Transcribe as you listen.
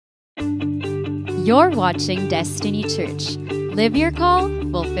You're watching Destiny Church. Live your call,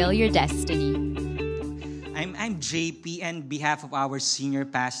 fulfill your destiny. I'm JP, and on behalf of our senior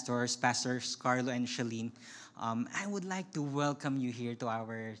pastors, Pastors Carlo and Shalene, I would like to welcome you here to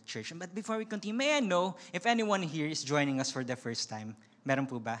our church. But before we continue, may I know if anyone here is joining us for the first time? Meron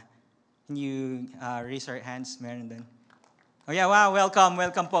po ba? Can you raise your hands? Meron din. Oh yeah, wow, welcome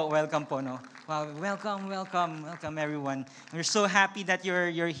po, no? Wow, welcome everyone. We're so happy that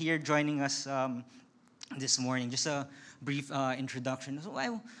you're here joining us this morning. Just a brief introduction. So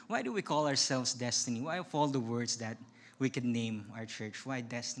why do we call ourselves Destiny? Why of all the words that we could name our church? Why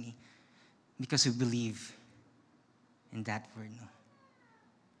Destiny? Because we believe in that word, no?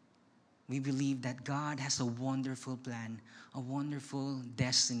 We believe that God has a wonderful plan, a wonderful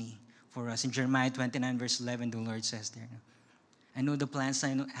destiny for us. In Jeremiah 29, verse 11, the Lord says there, no? I know the plans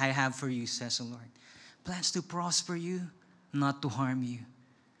I have for you, says the Lord. Plans to prosper you, not to harm you.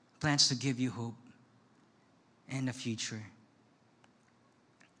 Plans to give you hope and a future.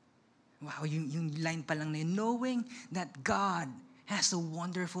 Wow, yung line pa lang na yun, knowing that God has a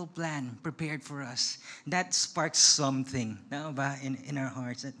wonderful plan prepared for us. That sparks something in our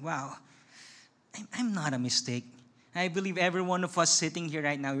hearts. That, wow, I'm not a mistake. I believe every one of us sitting here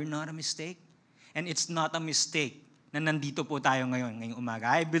right now, you're not a mistake. And it's not a mistake na nandito po tayo ngayong umaga.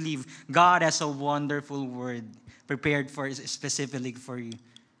 I believe God has a wonderful word prepared specifically for you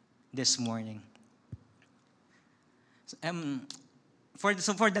this morning. For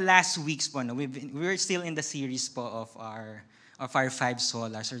the last weeks po, no, we're still in the series po of our 5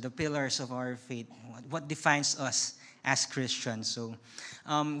 solas, or the pillars of our faith. What defines us as Christians? So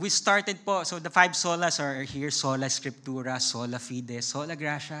we started po. So the 5 solas are here: sola scriptura, sola fide, sola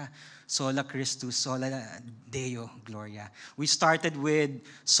gratia, sola Christus, sola Deo gloria. We started with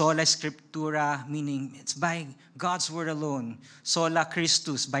sola scriptura, meaning it's by God's word alone. Sola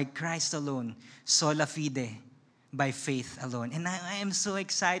Christus, by Christ alone. Sola fide, by faith alone. And I am so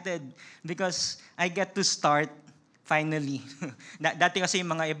excited because I get to start finally. Dati kasi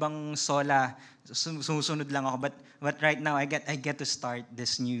yung mga ibang sola, sumusunod lang ako. But right now, I get to start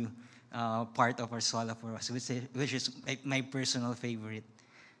this new part of our sola for us, which is my personal favorite.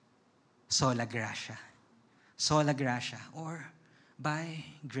 Sola gratia. Sola gratia, or by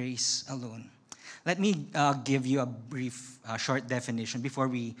grace alone. Let me give you a brief, short definition before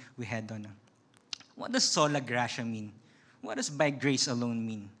we head on. What does sola gratia mean? What does by grace alone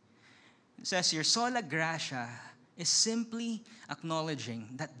mean? It says here, sola gratia is simply acknowledging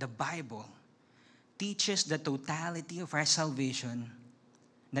that the Bible teaches the totality of our salvation,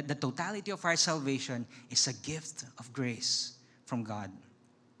 that the totality of our salvation is a gift of grace from God.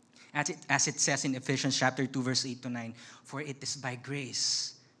 As it says in Ephesians chapter 2, verse 8 to 9, for it is by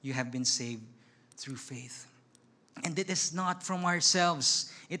grace you have been saved through faith. And it is not from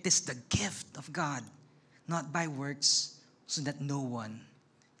ourselves. It is the gift of God, not by works, so that no one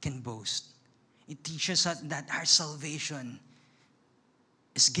can boast. It teaches us that our salvation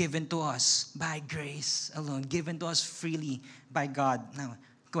is given to us by grace alone, given to us freely by God. Now,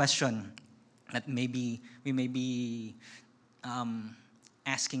 question that maybe we may be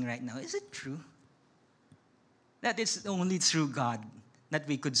asking right now, is it true that it's only through God that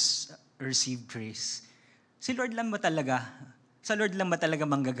we could receive grace? Si Lord lang ba talaga? Sa Lord lang ba talaga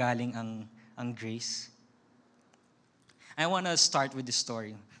manggagaling ang grace? I want to start with this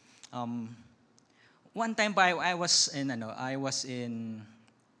story. One time pa I was in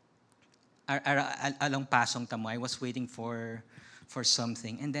along Pasong Tamo. I was waiting for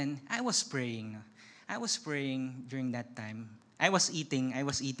something, and then I was praying. I was praying during that time. I was eating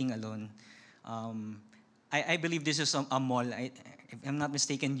alone. I believe this is a mall. If I'm not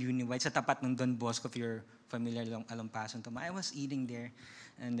mistaken, Uniwide, sa tapat ng Don Bosco, if you're familiar along Pasong Tamo. I was eating there,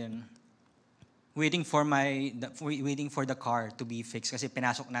 and then waiting for the car to be fixed kasi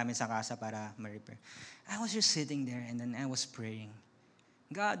pinasok namin sa casa para ma-repair. I was just sitting there, and then I was praying,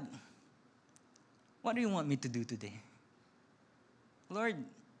 God, what do you want me to do today? Lord,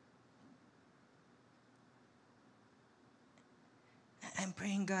 I'm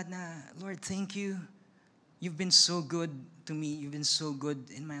praying, God, Lord, thank you. You've been so good to me. You've been so good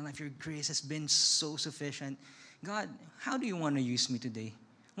in my life. Your grace has been so sufficient. God, how do you want to use me today?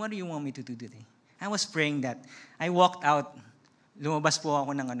 What do you want me to do today? I was praying that. I walked out. Lumabas po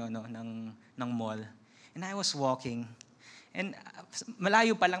ako ng mall. And I was walking. And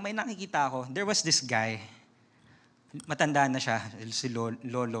malayo pa lang, may nakikita ako. There was this guy. Matanda na siya, si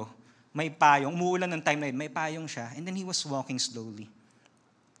Lolo. May payong. Umuulan ng time na yun. May payong siya. And then he was walking slowly.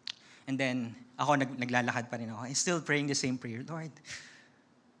 And then, ako naglalakad pa rin ako. I'm still praying the same prayer. Lord,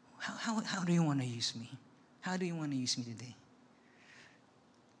 how do you want to use me? How do you want to use me today?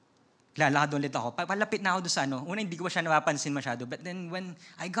 lalakad ulit ako. Palapit na ako doon sa una hindi ko siya napapansin masyado. But then when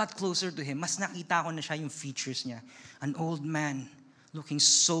I got closer to him, mas nakita ko na siya yung features niya. An old man, looking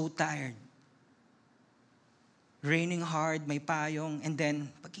so tired. Raining hard, may payong, and then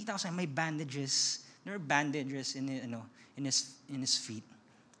pagkita ko sa may bandages. There are bandages in his feet.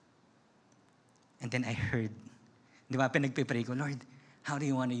 And then I heard, di ba, pinagpipray ko, Lord, how do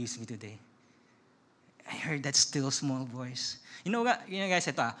you want to use me today? I heard that still small voice. You know guys,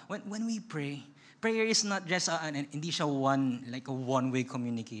 ito when we pray, prayer is not just hindi siya a one-way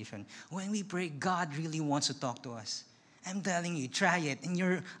communication. When we pray, God really wants to talk to us. I'm telling you, try it. In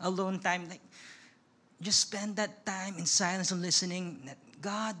your alone time, just spend that time in silence and listening.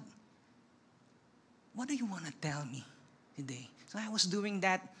 God, what do you want to tell me today? So I was doing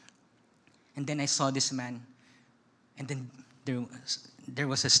that, and then I saw this man, and then there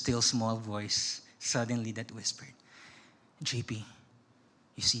was a still small voice suddenly that whispered, JP,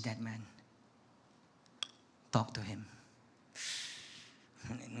 you see that man? Talk to him.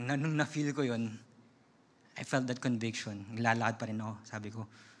 Nung na-feel ko yun, I felt that conviction. Lalakad pa rin ako. Sabi ko,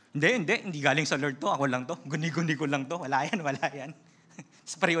 hindi galing sa Lord to. Ako lang to. Guni-guni ko lang to. Wala yan.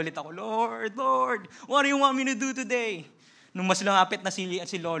 Tapos pray ulit ako, Lord, what do you want me to do today? Nung mas lumapit na si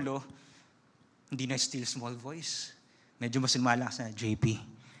Lolo, hindi na still small voice. Medyo mas lumalakas na, JP,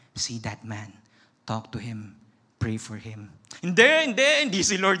 see that man. Talk to him. Pray for him. Hindi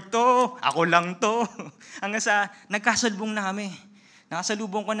si Lord to. Ako lang to. Hanggang sa nagkasalubong na kami.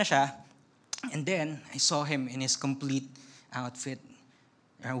 Nakasalubong ko na siya. And then, I saw him in his complete outfit,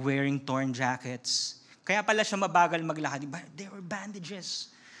 wearing torn jackets. Kaya pala siya mabagal maglakad. There were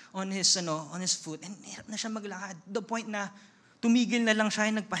bandages on his foot. And hirap na siya maglakad. The point na tumigil na lang siya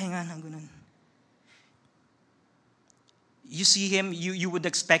ay nagpahinga ng ganun. You see him, you would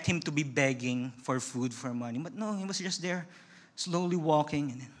expect him to be begging for food, for money. But no, he was just there, slowly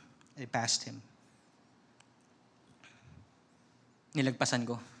walking, and then I passed him. Nilagpasan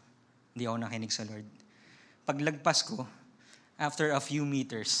ko. Hindi ako nakinig sa Lord. Paglagpas ko, after a few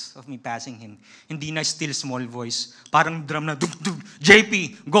meters of me passing him, hindi na still small voice. Parang drum na, dug,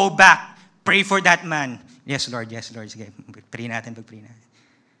 JP, go back. Pray for that man. Yes, Lord. Sige, pray natin.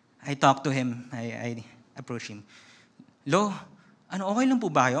 I talked to him. I approached him. Lo, okay lang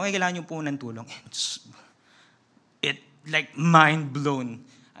po ba kayo? Okay, kailangan niyo po ng tulong. It mind blown.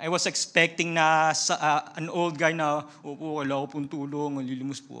 I was expecting na an old guy na, wala ko pong tulong,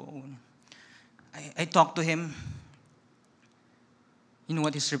 lilimos po ako. I talked to him. You know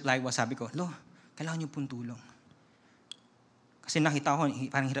what his reply was? Sabi ko, Lo, kailangan niyo pong tulong. Kasi nakita ko,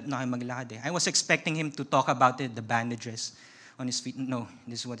 parang hirap na kayo maglakad eh. I was expecting him to talk about it, the bandages on his feet. No,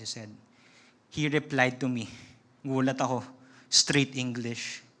 this is what he said. He replied to me. Gulat ako. Straight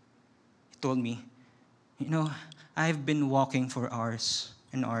English. He told me, I've been walking for hours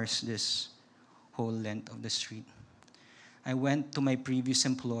and hours this whole length of the street. I went to my previous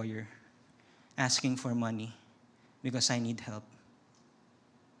employer asking for money because I need help.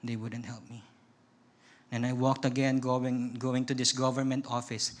 They wouldn't help me. And I walked again going to this government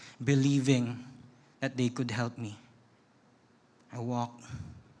office believing that they could help me. I walked.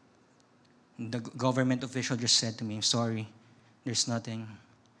 The government official just said to me, sorry, there's nothing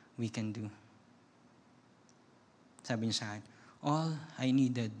we can do. Sabi niya sa akin, all I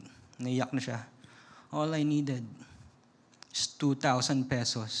needed, naiyak na siya, all I needed is 2,000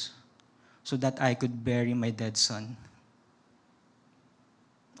 pesos so that I could bury my dead son.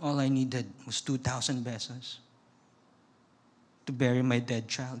 All I needed was 2,000 pesos to bury my dead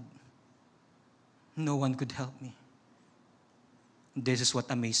child. No one could help me. This is what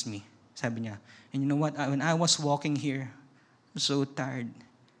amazed me. Sabi niya, and you know what? When I was walking here, I was so tired.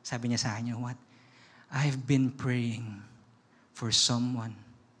 Sabi niya sa akin, you know what? I've been praying for someone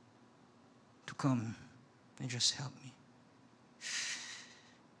to come and just help me.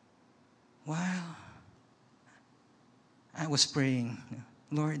 While I was praying,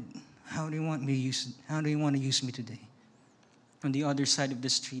 Lord, how do you want to use me today? On the other side of the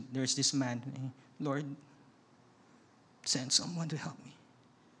street, there's this man. Lord, send someone to help me.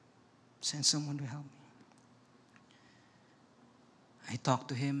 Send someone to help me. I talked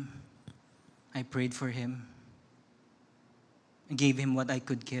to him. I prayed for him. I gave him what I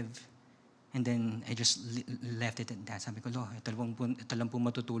could give. And then I just left it at that. Sabi ko, Lord, ito lang po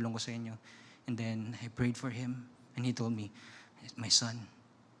matutulong ko sa inyo. And then I prayed for him. And he told me, my son,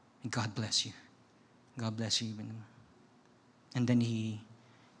 God bless you. God bless you. And then he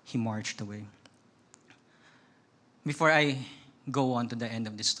marched away. Before I go on to the end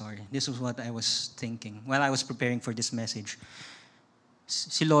of the story, this was what I was thinking while I was preparing for this message.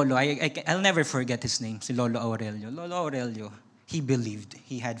 Si Lolo, I'll never forget his name, si Lolo Aurelio. Lolo Aurelio, He believed,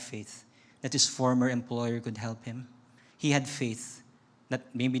 he had faith that his former employer could help him. He had faith that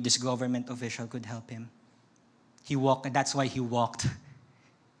maybe this government official could help him. He walked, and that's why he walked.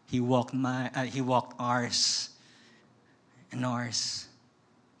 He walked hours and hours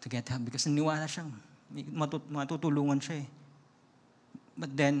to get help because naniwala siyang matutulungan siya eh.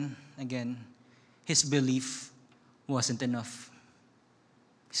 But then, again, his belief wasn't enough.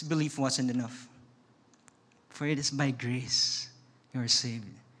 His belief wasn't enough. For it is by grace you are saved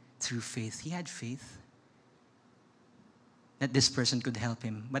through faith. He had faith that this person could help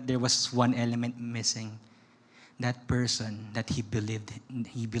him, but there was one element missing. That person that he believed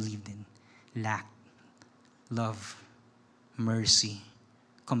in lacked love, mercy,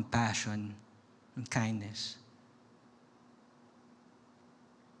 compassion, and kindness.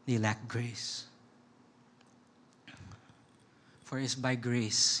 They lack grace. For it is by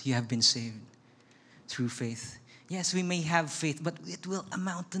grace you have been saved through faith. Yes, we may have faith, but it will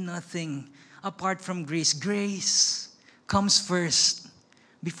amount to nothing apart from grace. Grace comes first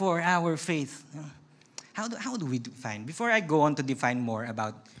before our faith. How do we define? Before I go on to define more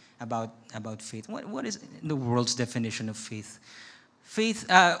about faith, what is the world's definition of faith? Faith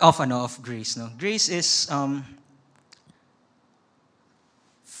of grace. No, grace is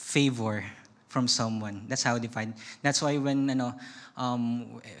favor from someone. That's how defined. That's why when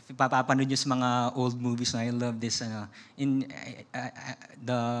if papapanood niyo sa mga old movies, I love this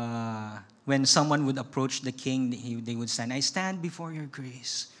when someone would approach the king, they would stand, I stand before your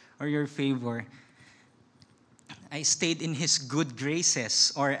grace or your favor. I stayed in his good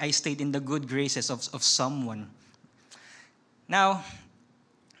graces, or I stayed in the good graces of someone. Now,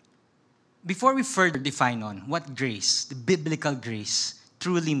 before we further define on what grace, the biblical grace,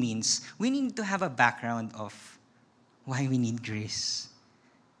 truly means, we need to have a background of why we need grace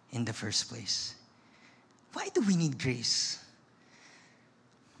in the first place. Why do we need grace?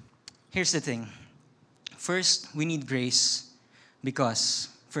 Here's the thing. First, we need grace because,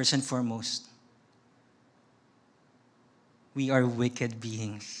 first and foremost, we are wicked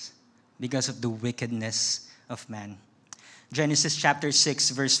beings because of the wickedness of man. Genesis chapter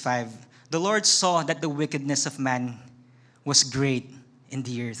 6, verse 5. The Lord saw that the wickedness of man was great in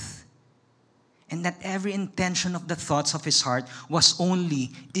the earth, and that every intention of the thoughts of his heart was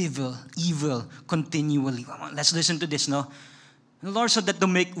only evil continually. Let's listen to this, no? The Lord saw that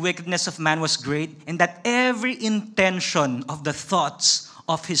the wickedness of man was great, and that every intention of the thoughts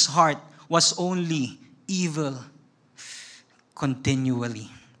of his heart was only evil continually.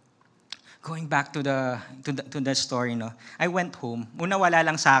 Going back to the story, no? I went home. Una wala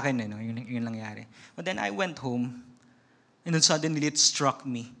lang sa akin, no? Yun nangyari. But then I went home, and then suddenly it struck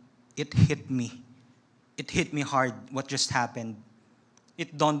me. It hit me. It hit me hard what just happened.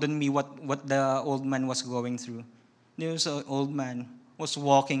 It dawned on me what the old man was going through. There was an old man was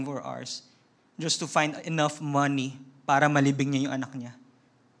walking for hours just to find enough money para malibing niya yung anak niya.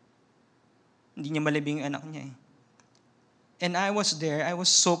 Hindi niya malibing yung anak niya eh. And I was there. I was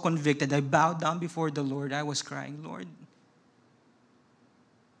so convicted. I bowed down before the Lord. I was crying, Lord.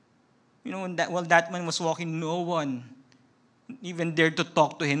 You know, while that man was walking, no one even dared to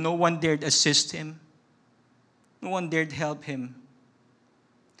talk to him. No one dared assist him. No one dared help him.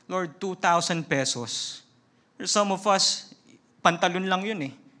 Lord, 2,000 pesos. For some of us, pantalon lang yun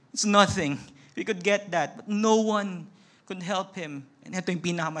eh. It's nothing. We could get that. But no one could help him. And ito yung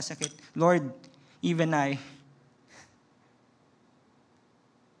pinakamasakit. Lord, even I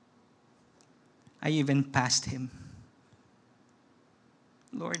even passed him.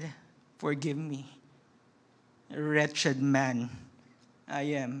 Lord, forgive me. A wretched man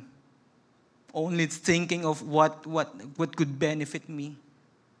I am. Only thinking of what could benefit me.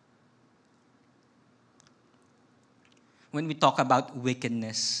 When we talk about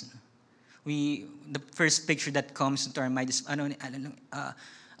wickedness, the first picture that comes into our mind is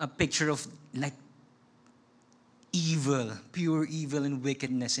a picture of like evil, pure evil and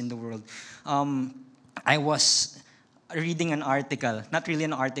wickedness in the world. I was reading an article, not really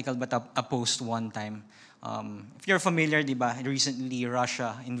an article, but a post one time. If you're familiar, diba, recently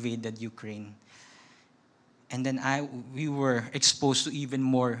Russia invaded Ukraine. And then we were exposed to even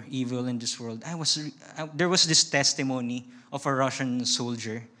more evil in this world. There was this testimony of a Russian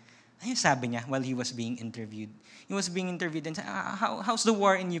soldier. Ano sabi niya while he was being interviewed? He was being interviewed and said, how's the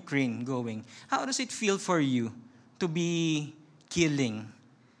war in Ukraine going? How does it feel for you to be killing?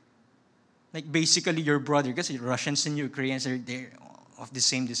 Like basically your brother, because Russians and Ukrainians are there of the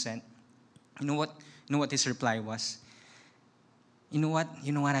same descent. You know what his reply was? You know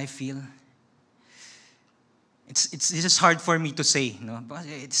what I feel? It's just hard for me to say, no? But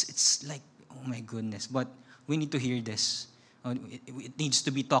it's like, oh my goodness. But we need to hear this. It needs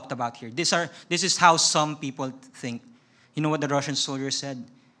to be talked about here. This is how some people think. You know what the Russian soldier said?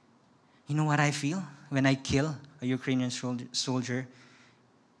 You know what I feel when I kill a Ukrainian soldier?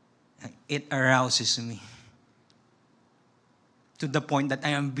 It arouses me to the point that I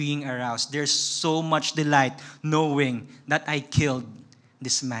am being aroused. There's so much delight knowing that I killed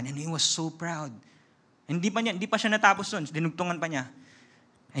this man. And he was so proud. Hindi pa siya natapos doon. Dinugtungan pa niya.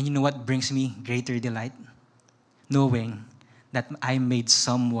 And you know what brings me greater delight? Knowing that I made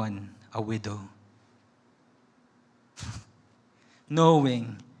someone a widow.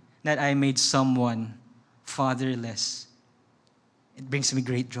 Knowing that I made someone fatherless. It brings me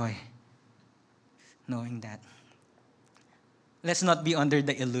great joy. Knowing that. Let's not be under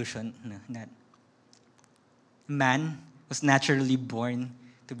the illusion that man was naturally born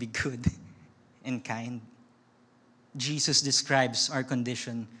to be good and kind. Jesus describes our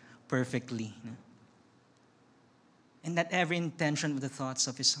condition perfectly. And that every intention of the thoughts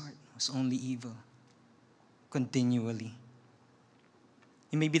of his heart was only evil. Continually.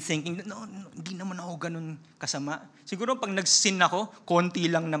 You may be thinking, no, hindi naman ako ganun kasama. Siguro pag nag-sin ako, konti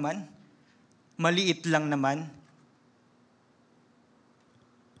lang naman. Maliit lang naman.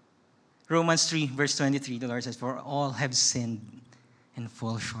 Romans 3, verse 23, the Lord says, for all have sinned and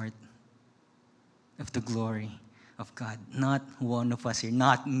fall short of the glory of God. Not one of us here,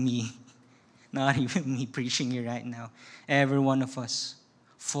 not me. Not even me preaching here right now. Every one of us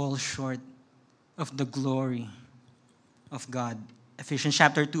fall short of the glory of God. Ephesians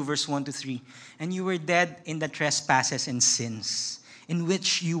chapter 2, verse 1 to 3. And you were dead in the trespasses and sins, in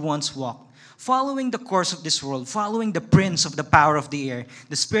which you once walked, following the course of this world, following the prince of the power of the air,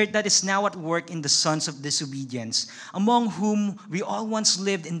 the spirit that is now at work in the sons of disobedience, among whom we all once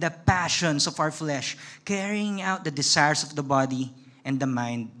lived in the passions of our flesh, carrying out the desires of the body and the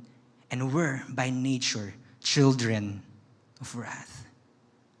mind, and were by nature children of wrath,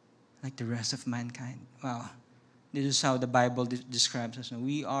 like the rest of mankind. Wow. This is how the Bible describes us.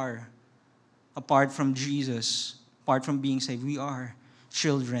 We are, apart from Jesus, apart from being saved, we are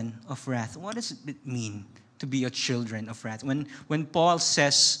children of wrath. What does it mean to be a children of wrath? When Paul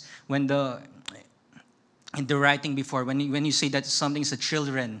says, in the writing before, when you say that something is a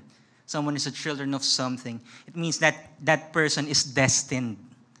children, someone is a children of something, it means that that person is destined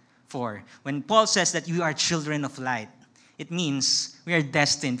for. When Paul says that you are children of light, it means we are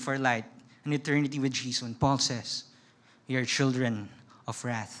destined for light, an eternity with Jesus. When Paul says we are children of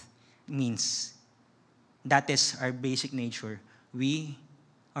wrath, it means that is our basic nature. We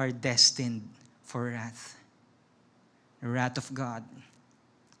are destined for wrath. The wrath of God,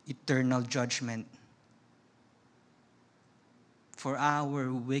 eternal judgment for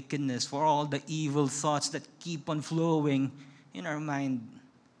our wickedness, for all the evil thoughts that keep on flowing in our mind.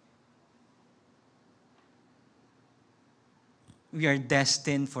 We are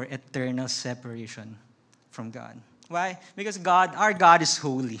destined for eternal separation from God. Why? Because our God is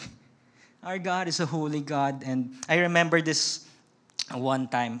holy. Our God is a holy God. And I remember this one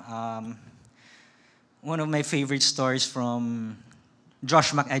time, one of my favorite stories from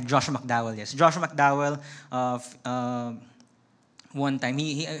Josh McDowell. Yes, Josh McDowell. One time,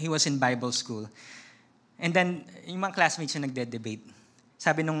 he was in Bible school. And then, yung mga classmates niya nagde-debate.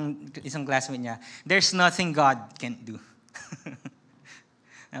 Sabi nung isang classmate niya, there's nothing God can't do.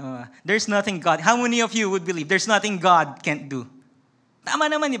 There's nothing God. How many of you would believe there's nothing God can't do? Tama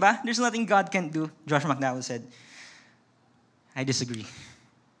naman, di ba? There's nothing God can't do. Josh McDowell said, I disagree.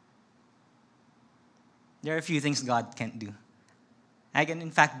 There are a few things God can't do. I can,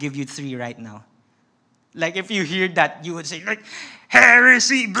 in fact, give you 3 right now. Like, if you hear that, you would say, like,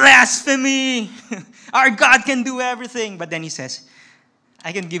 heresy, blasphemy. Our God can do everything. But then he says,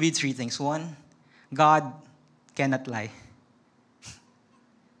 I can give you 3 things. 1, God cannot lie.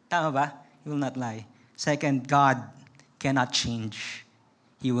 Tama ba? He will not lie. 2, God cannot change.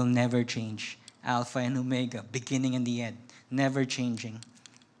 He will never change. Alpha and Omega, beginning and the end, never changing.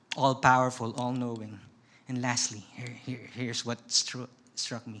 All-powerful, all-knowing. And lastly, here's what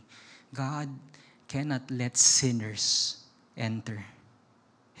struck me. God cannot let sinners enter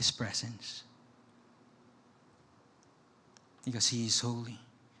His presence. Because He is holy.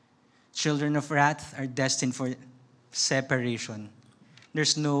 Children of wrath are destined for separation.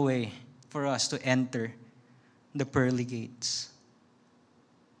 There's no way for us to enter the pearly gates.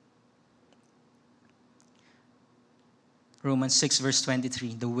 Romans 6, verse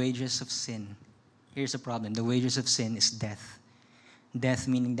 23, the wages of sin. Here's the problem. The wages of sin is death. Death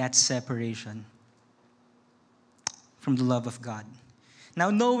meaning that separation from the love of God. Now,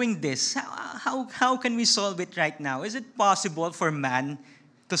 knowing this, how can we solve it right now? Is it possible for man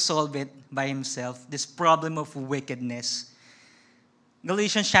to solve it by himself, this problem of wickedness?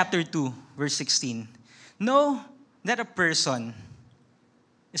 Galatians chapter 2, verse 16. Know that a person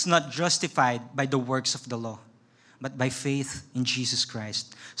is not justified by the works of the law, but by faith in Jesus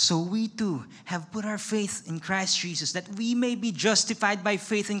Christ. So we too have put our faith in Christ Jesus, that we may be justified by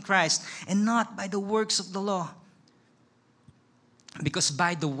faith in Christ and not by the works of the law. Because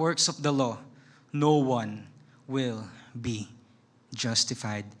by the works of the law, no one will be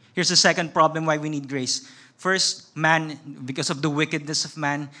justified. Here's the second problem why we need grace. First, man, because of the wickedness of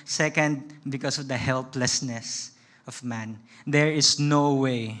man. Second, because of the helplessness of man. There is no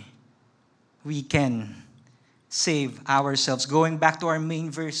way we can save ourselves. Going back to our main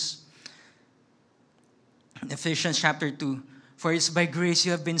verse, Ephesians chapter 2. For it's by grace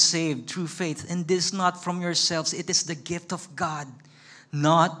you have been saved through faith, and this not from yourselves. It is the gift of God,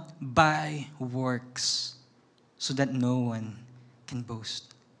 not by works, so that no one can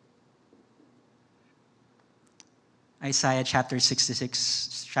boast. Isaiah chapter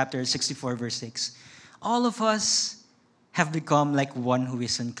 64, verse 6. All of us have become like one who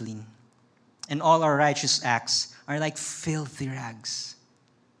is unclean, and all our righteous acts are like filthy rags.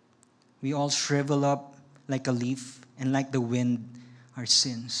 We all shrivel up like a leaf, and like the wind, our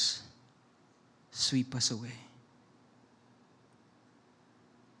sins sweep us away.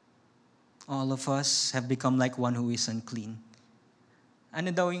 All of us have become like one who is unclean. Ano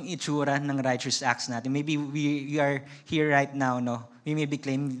daw yung itsura ng righteous acts natin? Maybe we are here right now, no? We may be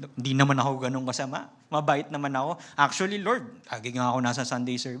claiming, di naman ako ganun kasama. Mabait naman ako. Actually, Lord, lagi nga ako nasa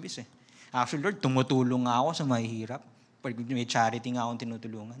Sunday service eh. Actually, Lord, tumutulong nga ako sa mahihirap. Pag may charity nga akong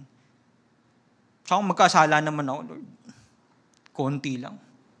tinutulungan. Saka magkasala naman ako, Lord. Konti lang.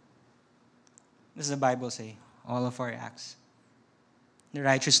 What does the Bible say? All of our acts. The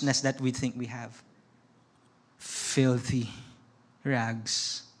righteousness that we think we have. Filthy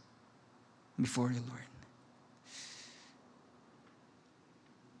rags before the Lord.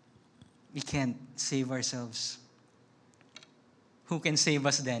 We can't save ourselves. Who can save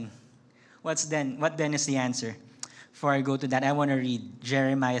us then? What then is the answer? Before I go to that, I want to read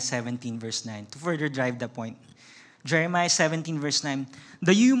Jeremiah 17, verse 9, to further drive the point. Jeremiah 17, verse 9.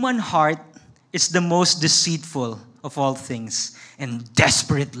 The human heart is the most deceitful of all things and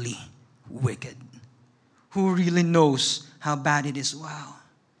desperately wicked. Who really knows how bad it is? Wow.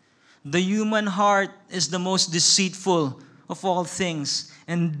 The human heart is the most deceitful of all things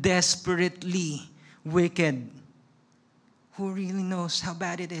and desperately wicked. Who really knows how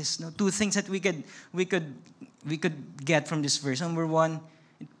bad it is? No, two things that we could get from this verse. Number one,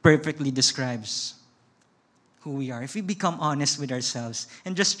 it perfectly describes who we are. If we become honest with ourselves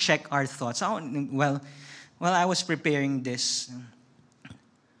and just check our thoughts. While I was preparing this,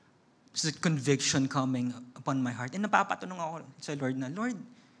 there's a conviction coming upon my heart. And napapatanong ako sa Lord na, Lord,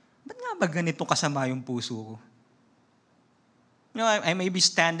 ba't nga ba ganito kasama yung puso ko? You know, I may be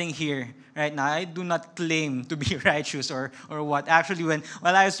standing here right now. I do not claim to be righteous or what. Actually,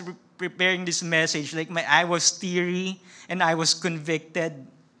 while I was preparing this message, I was teary and I was convicted.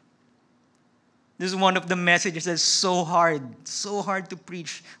 This is one of the messages that's so hard to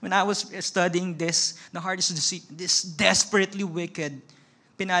preach. When I was studying this, the heart is this desperately wicked.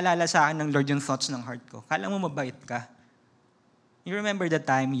 Pinaalala sa akin ng Lord yung thoughts ng heart ko. Kala mo mabait ka. You remember the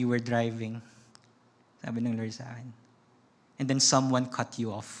time you were driving? Sabi ng Lord sa akin. And then someone cut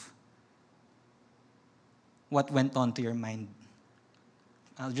you off. What went on to your mind?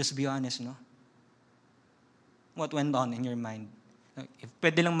 I'll just be honest, no? What went on in your mind? If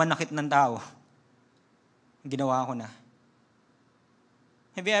pwede lang manakit ng tao, ginawa ko na.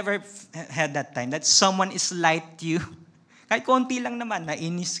 Have you ever had that time that someone is light to you? Kahit konti lang naman,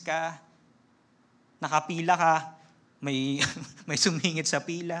 nainis ka, nakapila ka, may sumingit sa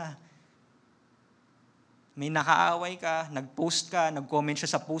pila, may nakaaway ka, nag-post ka, nag-comment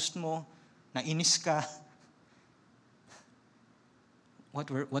siya sa post mo, nainis ka. What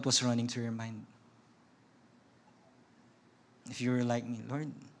was running through your mind? If you were like me,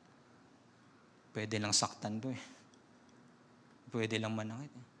 Lord, pwede lang saktan to eh. Pwede lang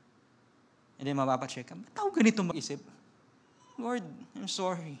manakit eh. And then mapapacheck ka, ba't ako ganito mag-isip? Lord, I'm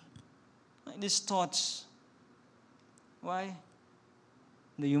sorry. These thoughts. Why?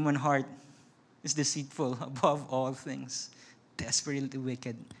 The human heart is deceitful above all things, desperately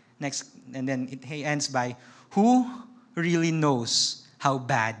wicked. Next, and then it ends by, who really knows how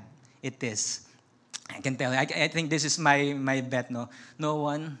bad it is? I can tell you, I think this is my bet, no? No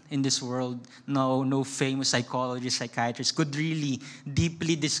one in this world, no famous psychologist, psychiatrist could really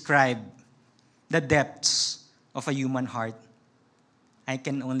deeply describe the depths of a human heart. I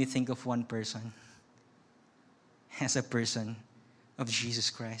can only think of one person as a person of Jesus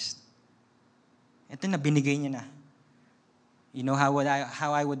Christ. Ito na, binigay niya na. You know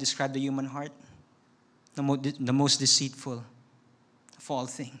how I would describe the human heart? The most deceitful of all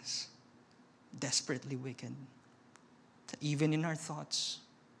things. Desperately wicked. Even in our thoughts.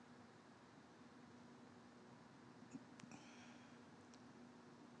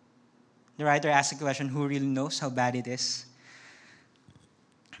 The writer asks the question, who really knows how bad it is?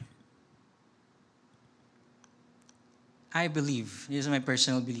 I believe, this is my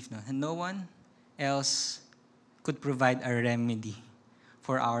personal belief now, and no one else could provide a remedy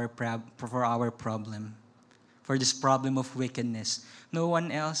for our problem, for this problem of wickedness. No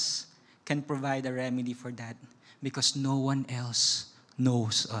one else can provide a remedy for that because no one else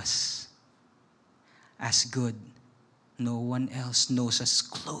knows us as good. No one else knows us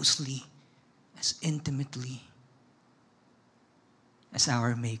closely, as intimately as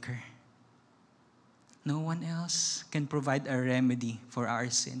our Maker. No one else can provide a remedy for our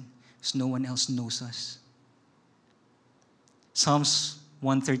sin because no one else knows us. Psalms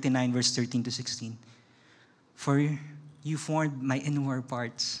 139 verse 13 to 16. For you formed my inward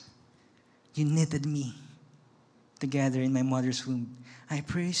parts. You knitted me together in my mother's womb. I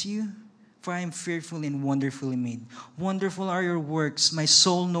praise you, for I am fearfully and wonderfully made. Wonderful are your works. My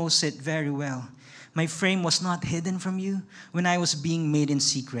soul knows it very well. My frame was not hidden from you when I was being made in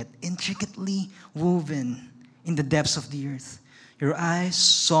secret, intricately woven in the depths of the earth. Your eyes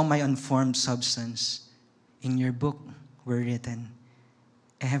saw my unformed substance. In your book were written,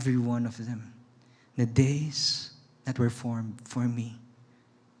 every one of them, the days that were formed for me,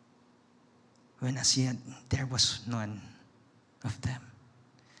 when as yet there was none of them.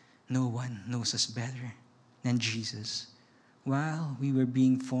 No one knows us better than Jesus. While we were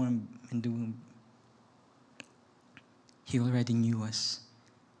being formed in the womb, He already knew us.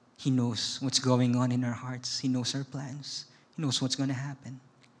 He knows what's going on in our hearts. He knows our plans. He knows what's going to happen.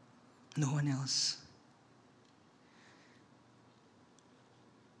 No one else.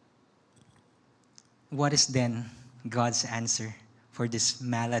 What is then God's answer for this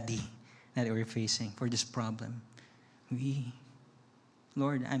malady that we're facing, for this problem?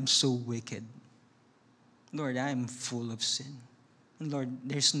 Lord, I'm so wicked. Lord, I'm full of sin. And Lord,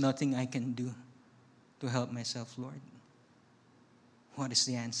 there's nothing I can do to help myself, Lord. What is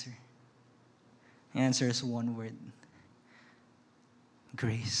the answer? The answer is one word.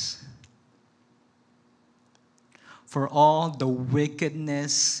 Grace. For all the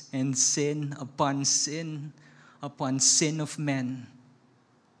wickedness and sin upon sin of men,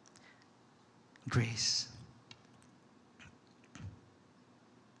 grace.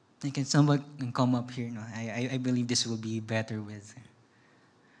 Can someone come up here? No, I believe this will be better with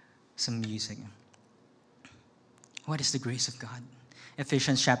some music. What is the grace of God?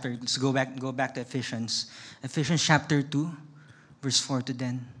 Ephesians chapter, let's go back to Ephesians. Ephesians chapter 2, verse 4 to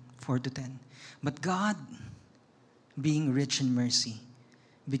 10. But God, being rich in mercy,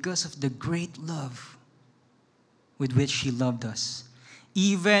 because of the great love with which He loved us,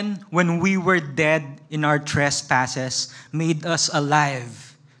 even when we were dead in our trespasses, made us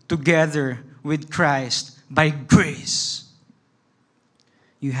alive together with Christ. By grace,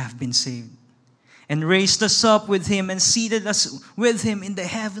 you have been saved. And raised us up with Him and seated us with Him in the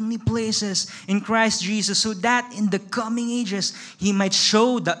heavenly places in Christ Jesus, so that in the coming ages He might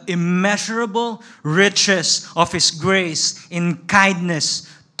show the immeasurable riches of His grace in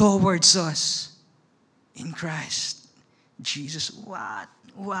kindness towards us in Christ Jesus. What?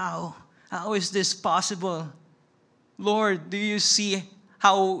 Wow. How is this possible? Lord, do you see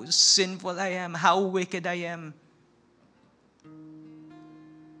how sinful I am, how wicked I am?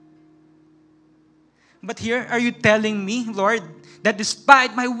 But here, are you telling me, Lord, that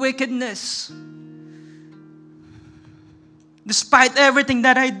despite my wickedness, despite everything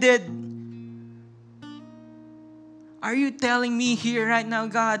that I did, are you telling me here right now,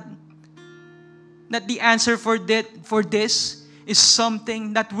 God, that the answer for this is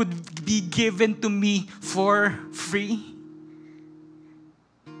something that would be given to me for free?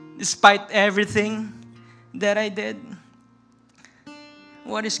 Despite everything that I did?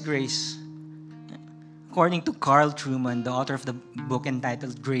 What is grace? According to Carl Trueman, the author of the book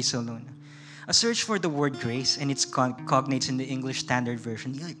entitled Grace Alone, a search for the word grace and its cognates in the English Standard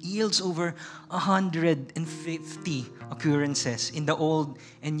Version yields over 150 occurrences in the Old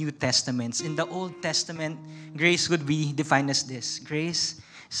and New Testaments. In the Old Testament, grace would be defined as this. Grace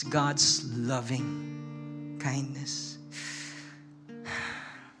is God's loving kindness.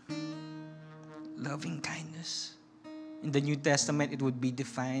 Loving kindness. In the New Testament, it would be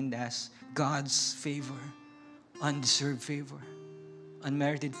defined as God's favor, undeserved favor,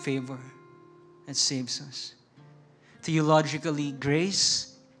 unmerited favor that saves us. Theologically,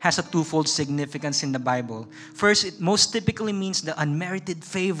 grace has a twofold significance in the Bible. First, it most typically means the unmerited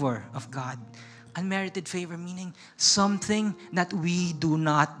favor of God. Unmerited favor meaning something that we do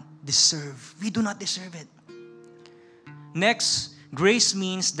not deserve. We do not deserve it. Next, grace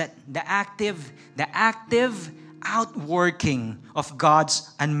means that the active outworking of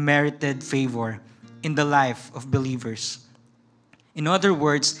God's unmerited favor in the life of believers. In other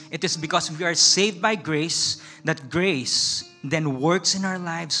words, it is because we are saved by grace that grace then works in our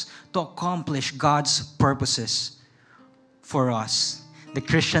lives to accomplish God's purposes for us. The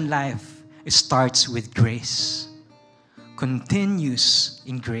Christian life starts with grace, continues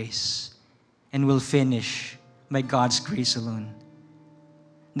in grace, and will finish by God's grace alone.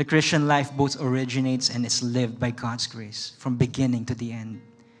 The Christian life both originates and is lived by God's grace from beginning to the end.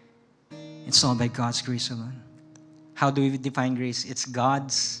 It's all by God's grace alone. How do we define grace? It's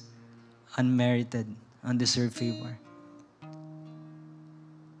God's unmerited, undeserved favor.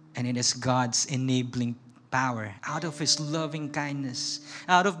 And it is God's enabling power out of His loving kindness,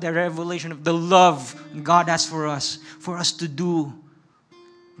 out of the revelation of the love God has for us to do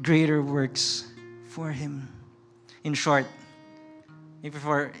greater works for Him. In short,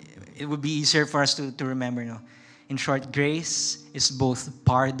 it would be easier for us to remember. No? In short, grace is both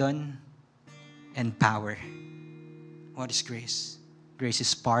pardon and power. What is grace? Grace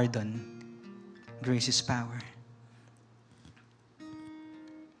is pardon. Grace is power.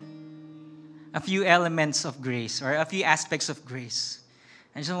 A few elements of grace, or a few aspects of grace.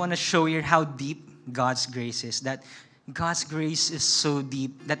 I just want to show you how deep God's grace is. That God's grace is so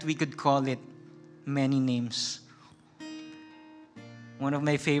deep that we could call it many names. One of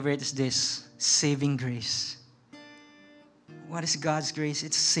my favorites is this, saving grace. What is God's grace?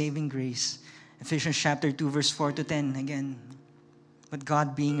 It's saving grace. Ephesians chapter 2, verse 4 to 10, again. But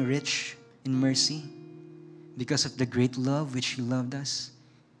God being rich in mercy, because of the great love which He loved us,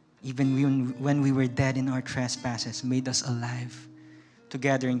 even when we were dead in our trespasses, made us alive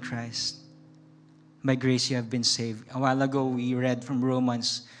together in Christ. By grace you have been saved. A while ago we read from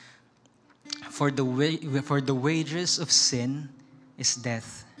Romans, for the wages of sin is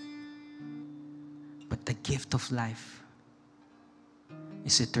death, but the gift of life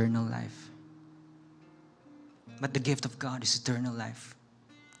is eternal life. But the gift of God is eternal life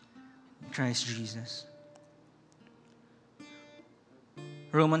in Christ Jesus.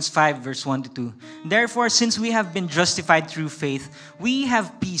 Romans 5, verse 1 to 2. Therefore, since we have been justified through faith, we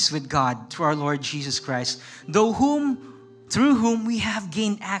have peace with God through our Lord Jesus Christ, through whom we have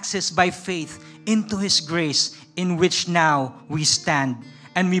gained access by faith into His grace, in which now we stand.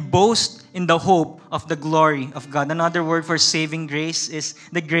 And we boast in the hope of the glory of God. Another word for saving grace is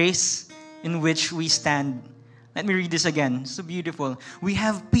the grace in which we stand. Let me read this again. So beautiful. We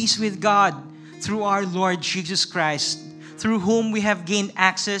have peace with God through our Lord Jesus Christ, through whom we have gained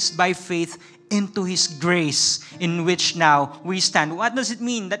access by faith into His grace, in which now we stand. What does it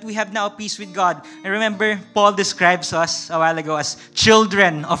mean that we have now peace with God? And remember, Paul describes us a while ago as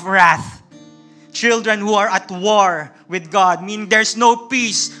children of wrath. Children who are at war with God, meaning there's no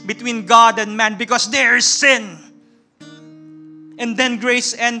peace between God and man because there is sin. And then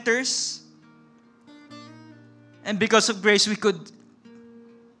grace enters. And because of grace, we could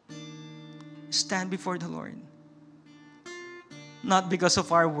stand before the Lord. Not because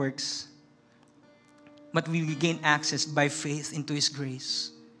of our works, but we gain access by faith into His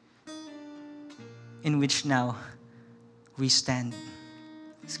grace, in which now we stand.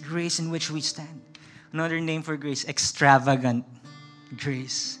 It's grace in which we stand. Another name for grace, extravagant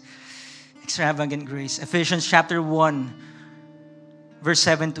grace. Extravagant grace. Ephesians chapter 1, verse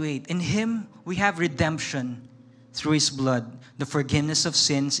 7 to 8. In Him we have redemption through His blood, the forgiveness of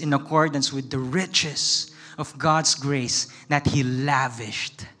sins in accordance with the riches of God's grace that He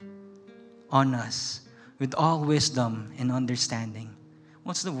lavished on us with all wisdom and understanding.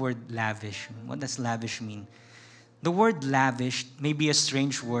 What's the word lavish? What does lavish mean? The word lavish may be a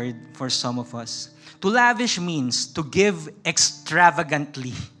strange word for some of us. To lavish means to give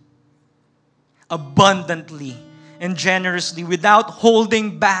extravagantly, abundantly, and generously without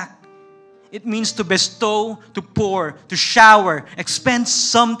holding back. It means to bestow, to pour, to shower, expend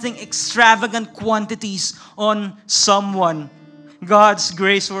something extravagant quantities on someone. God's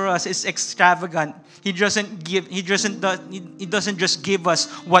grace for us is extravagant. He doesn't just give us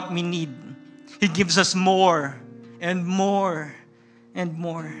what we need. He gives us more and more and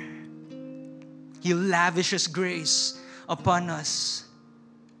more. He lavishes grace upon us.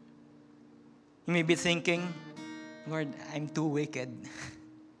 You may be thinking, Lord, I'm too wicked.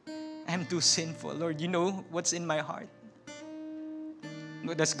 I'm too sinful. Lord, you know what's in my heart.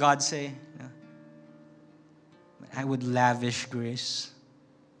 What does God say? No. I would lavish grace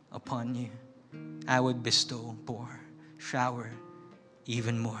upon you, I would bestow, pour, shower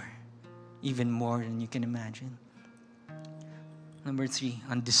even more than you can imagine. Number 3,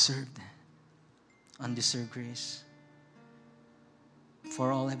 undeserved grace.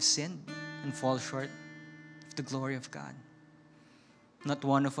 For all have sinned and fall short of the glory of God. Not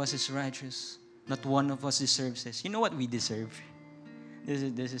one of us is righteous. Not one of us deserves this. You know what we deserve?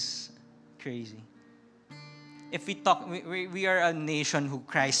 This is crazy. If we talk, we are a nation who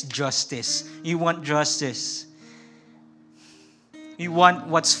cries justice. You want justice. You want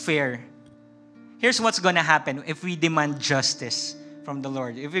what's fair. Here's what's going to happen if we demand justice from the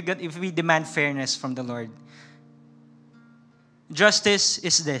Lord. If we demand fairness from the Lord. Justice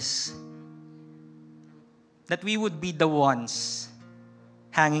is this: that we would be the ones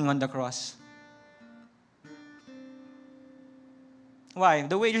hanging on the cross. Why?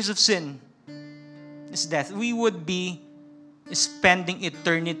 The wages of sin is death. We would be spending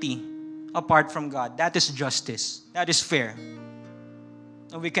eternity apart from God. That is justice. That is fair.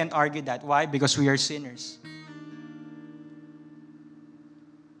 And we can't argue that. Why? Because we are sinners.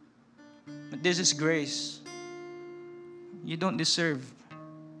 But this is grace. You don't deserve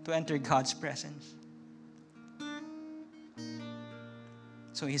to enter God's presence.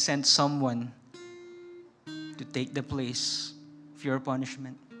 So He sent someone to take the place of your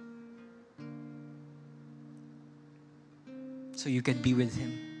punishment, so you could be with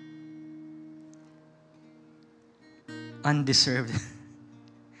Him. Undeserved.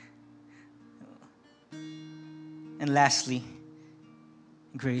 And lastly,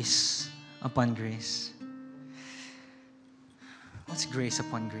 grace upon grace. What's grace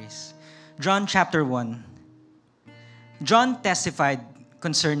upon grace? John chapter 1. John testified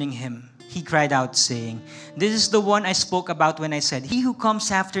concerning Him. He cried out saying, "This is the one I spoke about when I said, 'He who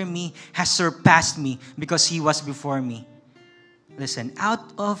comes after me has surpassed me because he was before me.'" Listen,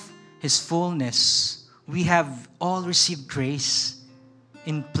 out of His fullness, we have all received grace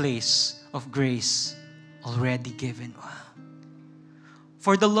in place of grace already given.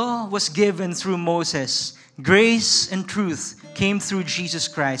 For the law was given through Moses. Grace and truth came through Jesus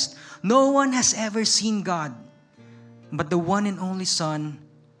Christ. No one has ever seen God, but the one and only Son,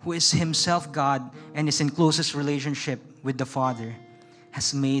 who is Himself God and is in closest relationship with the Father,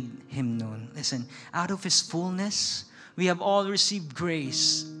 has made Him known. Listen, out of His fullness, we have all received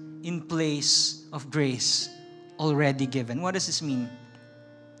grace in place of grace already given. What does this mean?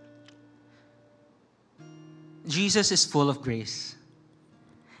 Jesus is full of grace.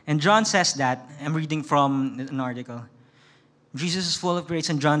 And John says that, I'm reading from an article. Jesus is full of grace,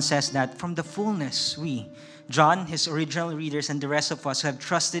 and John says that from the fullness, we, John, his original readers, and the rest of us who have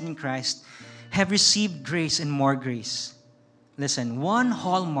trusted in Christ, have received grace and more grace. Listen, one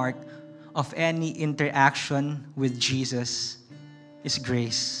hallmark of any interaction with Jesus is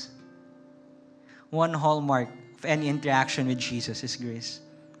grace. One hallmark of any interaction with Jesus is grace.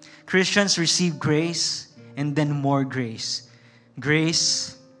 Christians receive grace and then more grace.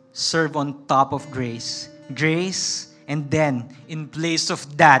 Grace serve on top of grace. Grace, and then in place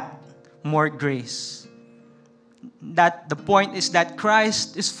of that, more grace. That the point is that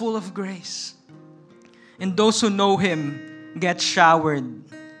Christ is full of grace. And those who know Him get showered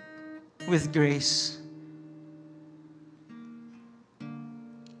with grace.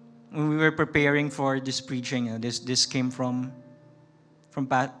 When we were preparing for this preaching, this came from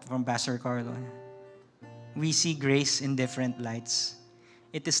Pastor Carlo. We see grace in different lights.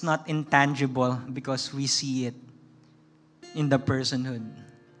 It is not intangible because we see it in the personhood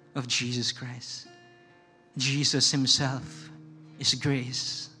of Jesus Christ. Jesus Himself is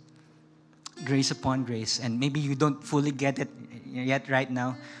grace. Grace upon grace. And maybe you don't fully get it yet right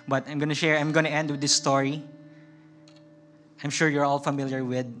now, but I'm going to end with this story I'm sure you're all familiar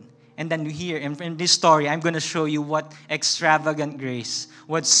with. And then here, in this story, I'm going to show you what extravagant grace,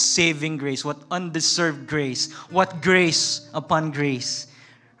 what saving grace, what undeserved grace, what grace upon grace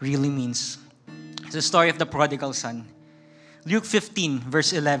really means. It's the story of the prodigal son. Luke 15,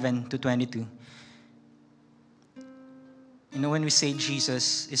 verse 11 to 22. You know, when we say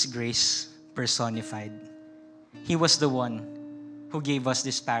Jesus is grace personified, He was the one who gave us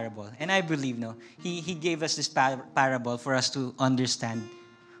this parable. And I believe, He gave us this parable for us to understand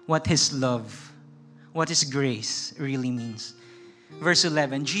what His love, what His grace really means. Verse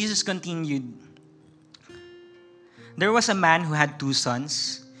 11, Jesus continued, "There was a man who had 2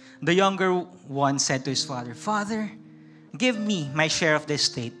 sons. The younger one said to his father, 'Father, give me my share of the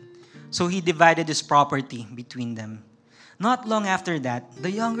estate.' So he divided his property between them. Not long after that,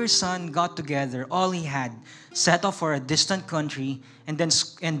 the younger son got together all he had, set off for a distant country, and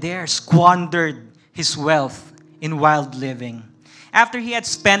there squandered his wealth in wild living. After he had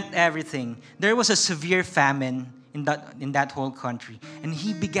spent everything, there was a severe famine in that whole country, and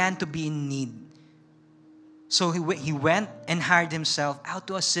he began to be in need. So he went and hired himself out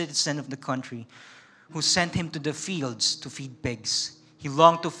to a citizen of the country who sent him to the fields to feed pigs. He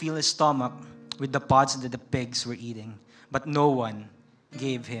longed to fill his stomach with the pods that the pigs were eating, but no one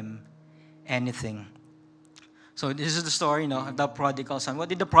gave him anything. So this is the story, of the prodigal son. What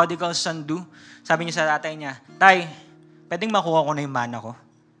did the prodigal son do? Sabi niya sa tatay niya, "Tay, pwedeng makuha ko na yung mana ko."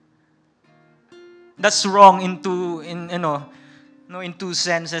 That's wrong in two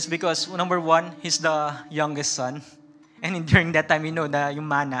senses, because number one, he's the youngest son. And during that time, yung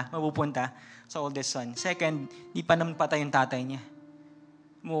mana mapupunta sa oldest son. Second, di pa naman patay yung tatay niya.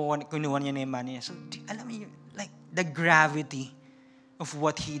 Kinuha niya na yung mana niya. So, alam mo, like, the gravity of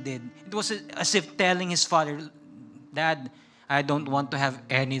what he did. It was as if telling his father, "Dad, I don't want to have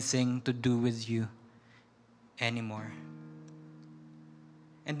anything to do with you anymore."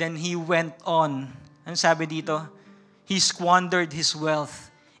 And then he went on. Ang sabi dito, he squandered his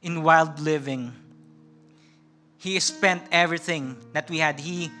wealth in wild living. He spent everything that we had.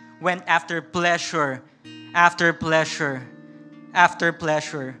 He went after pleasure, after pleasure, after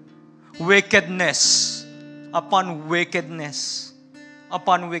pleasure. Wickedness upon wickedness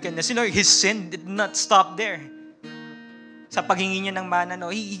upon wickedness. His sin did not stop there. Sa paghingi niya ng mana,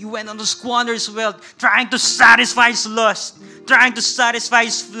 he went on to squander his wealth, trying to satisfy his lust, trying to satisfy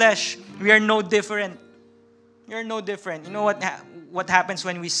his flesh. We are no different. We are no different. You know what happens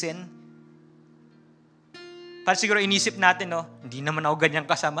when we sin? Parang siguro inisip natin, hindi naman ako ganyang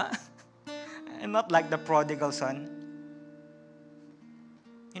kasama. I'm not like the prodigal son.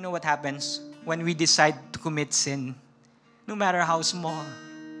 You know what happens when we decide to commit sin? No matter how small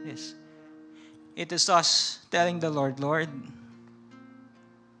it is. It is us telling the Lord, "Lord,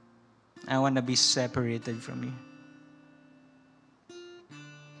 I want to be separated from you.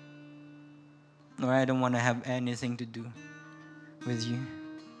 Lord, I don't want to have anything to do with you.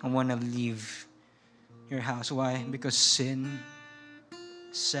 I want to leave your house." Why? Because sin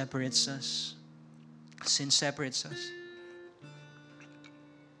separates us. Sin separates us.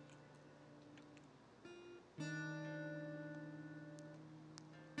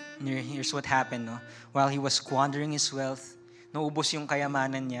 And here's what happened. While he was squandering his wealth, naubos yung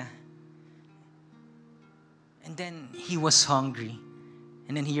kayamanan niya. And then he was hungry.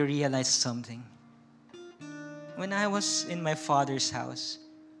 And then he realized something. When I was in my father's house,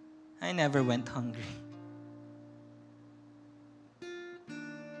 I never went hungry.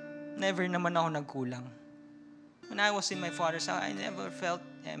 Never naman ako nagkulang. When I was in my father's house, I never felt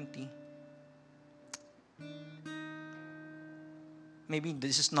empty. Maybe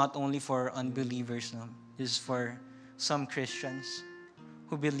this is not only for unbelievers. This is for some Christians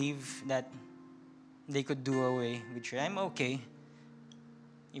who believe that they could do away with church. I'm okay.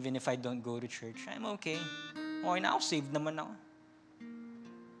 Even if I don't go to church, I'm okay. Okay na ako, saved naman ako.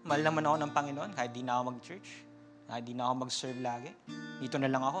 Mahal naman ako ng Panginoon kahit di na ako mag-church. Kahit di na ako mag-serve lagi. Dito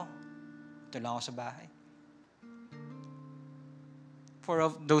na lang ako. Dito lang ako sa bahay. For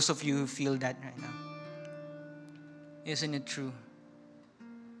those of you who feel that right now, isn't it true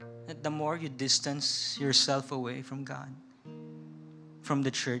that the more you distance yourself away from God, from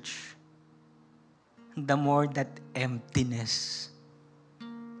the church, the more that emptiness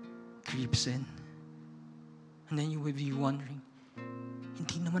creeps in? And then you will be wondering,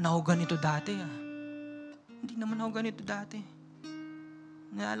 hindi naman ako ganito dati. Hindi naman ako ganito dati.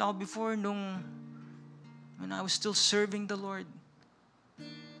 Naalala ko before when I was still serving the Lord.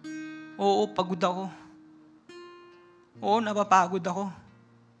 Oo, pagod ako. Oo, napapagod ako.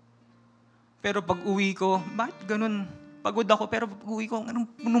 Pero pag uwi ko, bakit ganun? Pagod ako, pero pag uwi ko,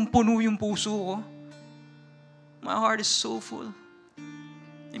 punong-puno yung puso ko. My heart is so full.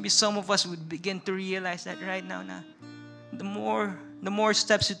 Maybe some of us would begin to realize that right now na the more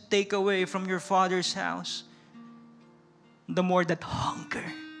steps you take away from your Father's house, the more that hunger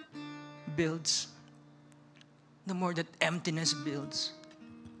builds. The more that emptiness builds.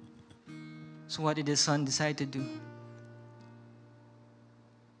 So what did the son decide to do?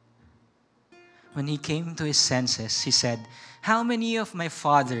 When he came to his senses, he said, "How many of my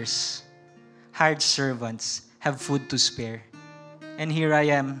father's hired servants have food to spare? And here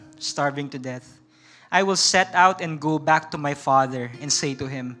I am, starving to death. I will set out and go back to my father and say to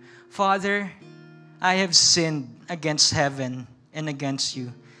him, 'Father, I have sinned against heaven and against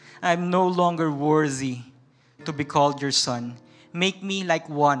you. I am no longer worthy to be called your son. Make me like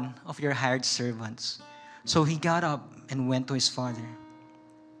one of your hired servants.'" So he got up and went to his father.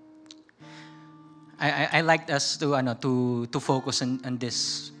 I like us to focus on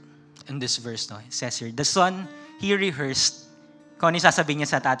this verse. No? It says here, the son, he rehearsed Kung ano yung sasabihin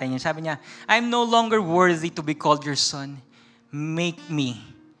niya sa tatay niya. Sabi niya, I'm no longer worthy to be called your son. Make me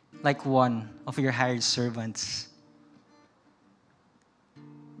like one of your hired servants.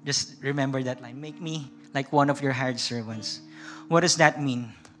 Just remember that line. Make me like one of your hired servants. What does that mean?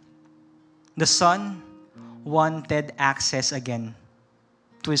 The son wanted access again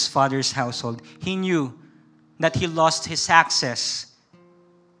to his father's household. He knew that he lost his access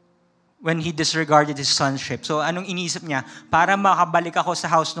when he disregarded his sonship. So anong iniisip niya? Para makabalik ako sa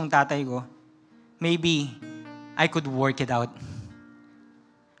house ng tatay ko, maybe I could work it out.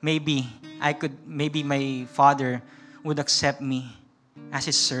 Maybe my father would accept me as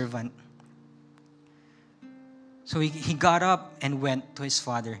his servant. So he got up and went to his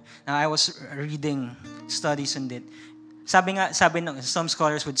father. Now I was reading studies on it. Sabi some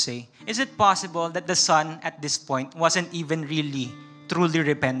scholars would say, is it possible that the son at this point wasn't even really truly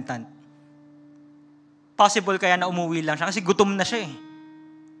repentant? Possible kaya na umuwi lang siya kasi gutom na siya eh.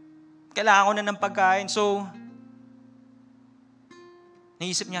 Kailangan ko na ng pagkain. So,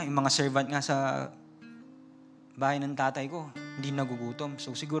 naisip niya, yung mga servant nga sa bahay ng tatay ko, hindi nagugutom.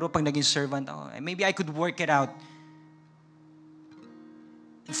 So, siguro pag naging servant ako, maybe I could work it out.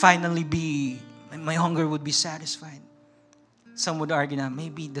 And finally my hunger would be satisfied. Some would argue na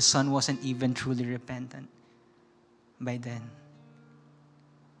maybe the son wasn't even truly repentant by then.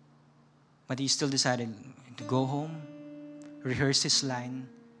 But he still decided to go home, rehearse his line,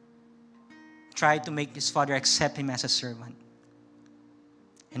 try to make his father accept him as a servant,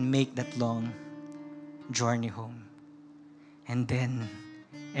 and make that long journey home. And then,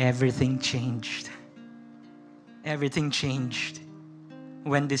 everything changed. Everything changed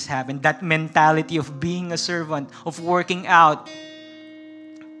when this happened. That mentality of being a servant, of working out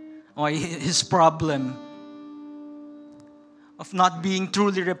his problem, of not being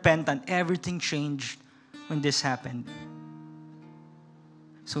truly repentant, everything changed when this happened.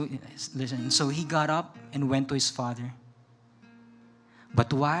 So, listen, so he got up and went to his father.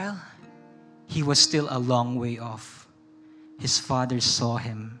 But while he was still a long way off, his father saw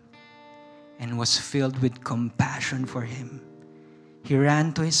him and was filled with compassion for him. He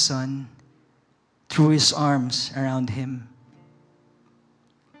ran to his son, threw his arms around him,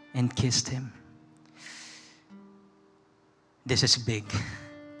 and kissed him. This is big.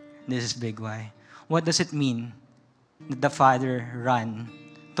 This is big. Why? What does it mean that the father ran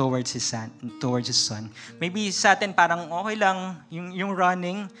towards his son? Maybe sa atin parang okay lang yung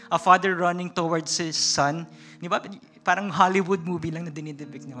running, a father running towards his son. Di ba? Parang Hollywood movie lang na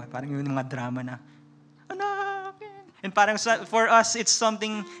dinidepict niya. Parang yung mga drama na, anak! And parang for us, it's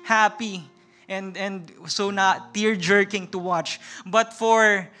something happy and so na tear-jerking to watch. But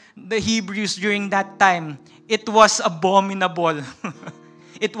for the Hebrews during that time, it was abominable.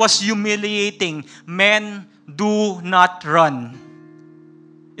 It was humiliating. Men do not run.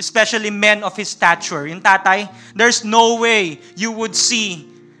 Especially men of his stature. Yung tatay, there's no way you would see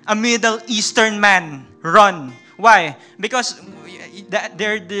a Middle Eastern man run. Why? Because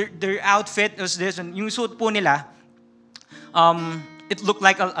their outfit was this. Yung suit po nila, it looked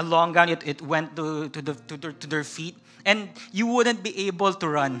like a long gown. It went to their feet. And you wouldn't be able to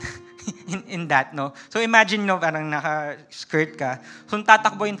run in that, no? So imagine, no, parang naka-skirt ka. So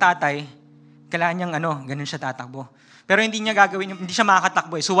tatakbo yung tatay, kailangan niyang ganun siya tatakbo. Pero hindi niya gagawin, hindi siya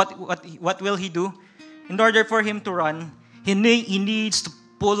makakatakbo. So what will he do? In order for him to run, he needs to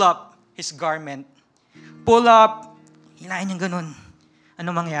pull up his garment. Pull up, hinain niyang ganun.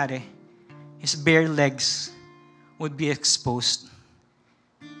 Ano mangyari? His bare legs would be exposed.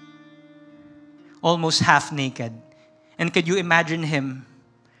 Almost half naked. And could you imagine him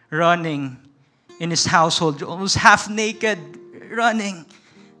running in his household, almost half naked, running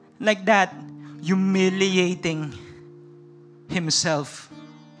like that, humiliating himself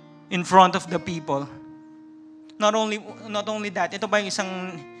in front of the people. Not only that, ito pa yung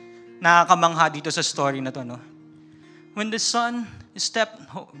isang nakakamangha dito sa story na to, no? When the son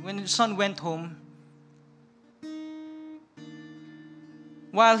went home,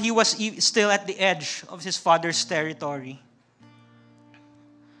 while he was still at the edge of his father's territory,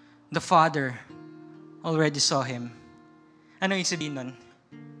 the father already saw him. Ano yung sabihin nun?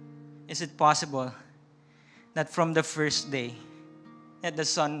 Is it possible that from the first day that the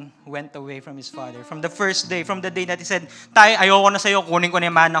son went away from his father, from the first day, from the day that he said, Tay, ayoko na sa'yo, kunin ko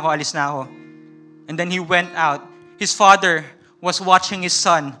na yung mana ko, alis na ako. And then he went out. His father was watching his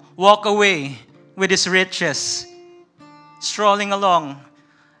son walk away with his riches, strolling along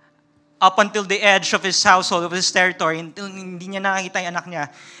up until the edge of his household, of his territory, until hindi niya nakakita yung anak niya.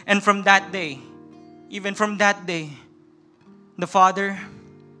 And from that day, even from that day, the father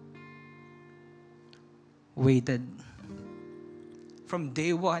waited from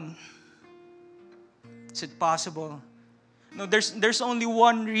day one. Is it possible? No, there's only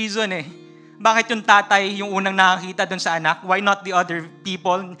one reason eh. Bakit yung tatay yung unang nakakita dun sa anak? Why not the other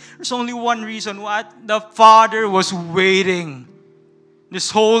people? There's only one reason. What? The father was waiting this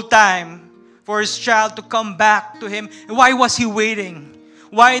whole time for his child to come back to him. Why was he waiting?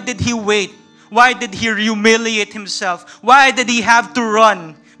 Why did he wait? Why did he humiliate himself? Why did he have to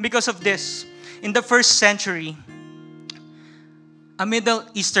run? Because of this. In the first century, a Middle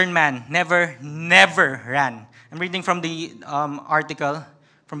Eastern man never ran. I'm reading from the article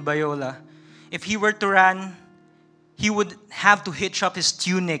from Biola. If he were to run, he would have to hitch up his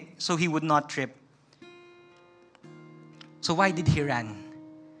tunic so he would not trip. So why did he run?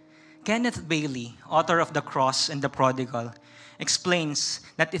 Kenneth Bailey, author of The Cross and the Prodigal, explains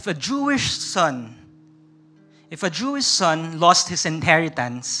that if a Jewish son lost his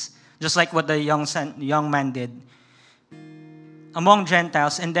inheritance, just like what the young man did, among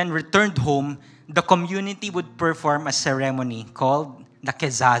Gentiles and then returned home, the community would perform a ceremony called the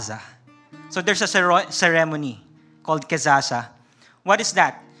Kezaza. So there's a ceremony called Kezaza. What is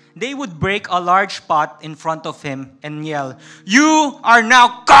that? They would break a large pot in front of him and yell, "You are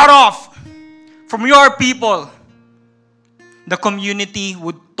now cut off from your people." The community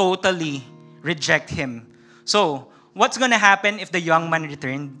would totally reject him. So, what's gonna happen if the young man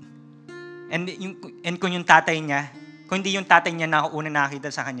returned? And kung yung tatay niya, kung hindi yung tatay niya na una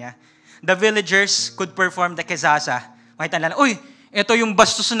nakita sa kanya, the villagers could perform the Kezaza. Makita nila, "Uy, ito yung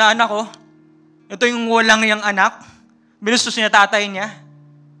bastos na anak ko. Ito yung walang yung anak. Binustos niya tatay niya.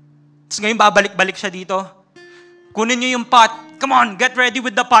 Tapos ngayon babalik-balik siya dito. Kunin niyo yung pot. Come on, get ready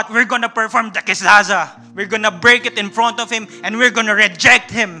with the pot. We're gonna perform the Kezaza. We're gonna break it in front of him and we're gonna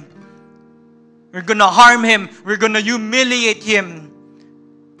reject him. We're gonna harm him. We're gonna humiliate him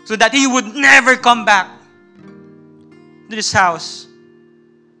so that he would never come back to this house."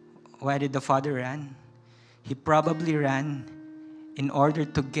 Why did the father run? He probably ran in order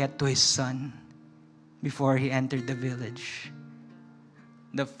to get to his son before he entered the village.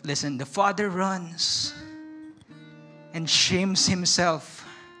 Listen, the father runs and shames himself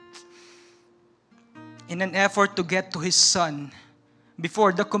in an effort to get to his son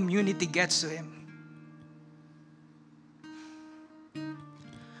before the community gets to him.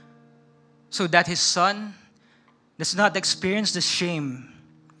 So that his son does not experience the shame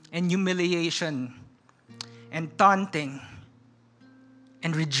and humiliation and taunting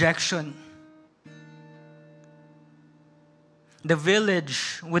and rejection. The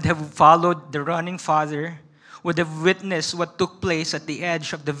village would have followed the running father, would have witnessed what took place at the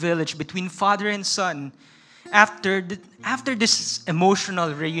edge of the village between father and son after this emotional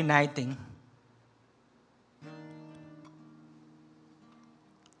reuniting.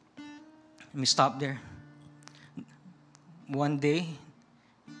 Let me stop there. One day,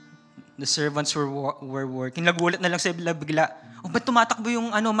 the servants were working. Nagulat na lang sila bigla. "Oh, ba't tumatakbo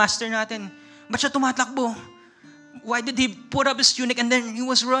yung master natin? Ba't siya tumatakbo? Why did he put up his tunic and then he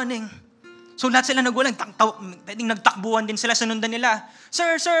was running?" So lahat sila nagulat. Pwedeng nagtakbuhan din sila, sunundan nila.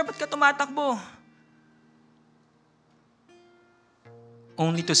 Sir, ba't ka tumatakbo?"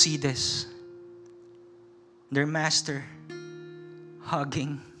 Only to see this. Their master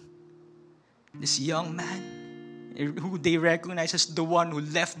hugging this young man who they recognize as the one who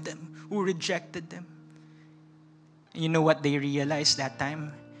left them, who rejected them. And you know what they realized that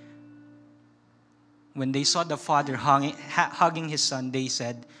time? When they saw the father hugging his son, they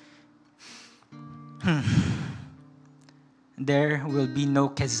said, "There will be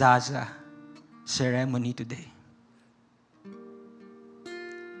no Kezaza ceremony today."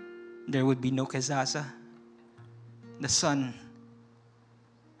 There would be no Kezaza. The son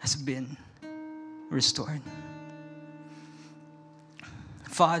has been restored.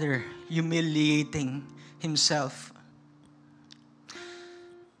 Father humiliating himself.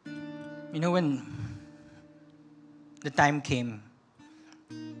 You know, when the time came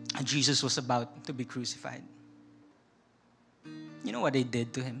and Jesus was about to be crucified, you know what they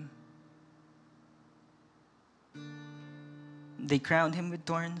did to him? They crowned him with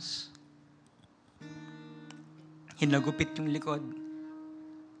thorns. Hinagupit yung likod.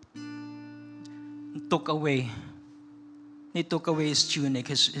 They took away his tunic,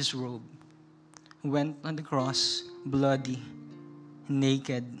 his robe. Went on the cross, bloody,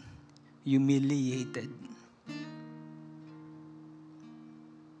 naked, humiliated.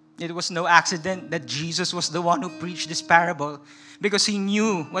 It was no accident that Jesus was the one who preached this parable, because he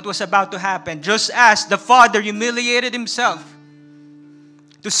knew what was about to happen. Just as the Father humiliated himself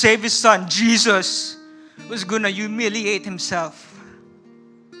to save his son, Jesus was going to humiliate himself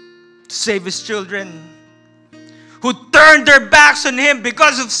to save his children who turned their backs on Him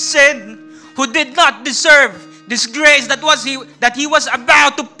because of sin, who did not deserve this grace that He was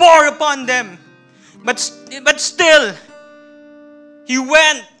about to pour upon them. But still,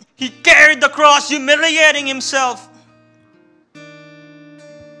 He carried the cross, humiliating Himself.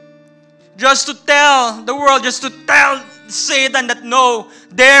 Just to tell the world, just to tell Satan that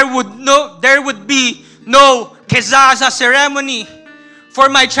there would be no kezaza ceremony for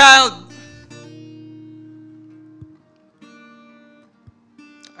my child.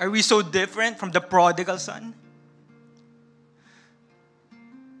 Are we so different from the prodigal son?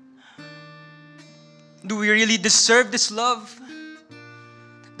 Do we really deserve this love?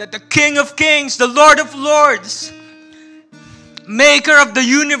 That the King of Kings, the Lord of Lords, Maker of the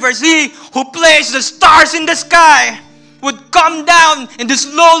universe, He who placed the stars in the sky, would come down in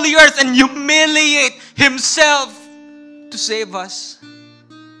this lowly earth and humiliate Himself to save us.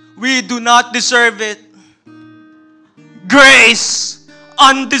 We do not deserve it. Grace,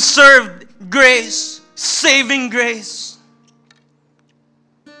 undeserved grace, saving grace.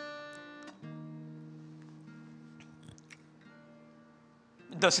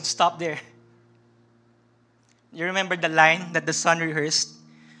 It doesn't stop there. You remember the line that the son rehearsed?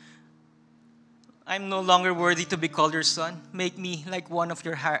 I'm no longer worthy to be called your son. Make me like one of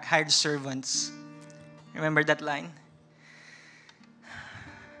your hired servants. Remember that line?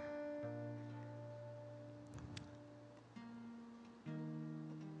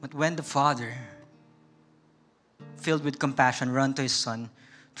 But when the father, filled with compassion, ran to his son,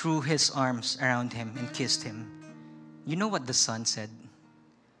 threw his arms around him and kissed him, you know what the son said?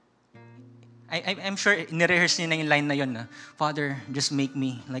 I'm sure nirehearse niya na yung line na yun. Na, Father, just make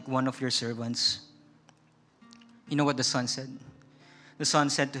me like one of your servants. You know what the son said? The son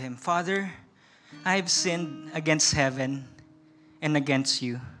said to him, Father, I have sinned against heaven and against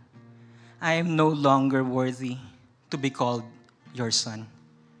you. I am no longer worthy to be called your son.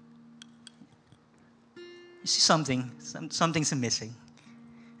 You see something's missing.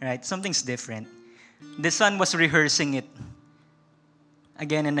 Right? Something's different. The son was rehearsing it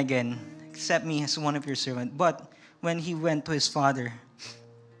again and again. Accept me as one of your servants. But when he went to his father,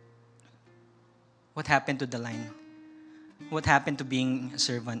 what happened to the line? What happened to being a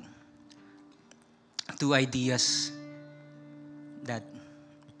servant? Two ideas that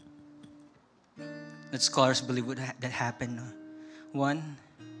scholars believe that happened. One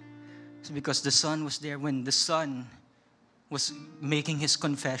is because the son was there when the son was making his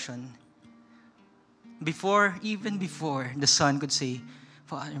confession. Even before the son could say,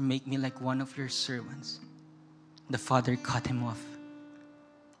 Father, make me like one of your servants, the father cut him off.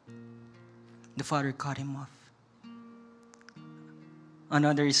 The father cut him off.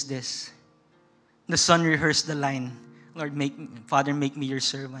 Another is this. The son rehearsed the line, Lord, Father, make me your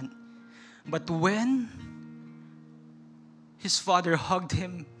servant. But when his father hugged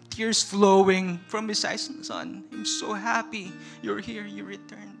him, tears flowing from his eyes, son, I'm so happy you're here, you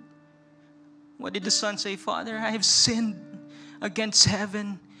returned. What did the son say? Father, I have sinned against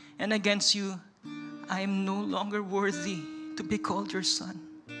heaven and against you. I am no longer worthy to be called your son.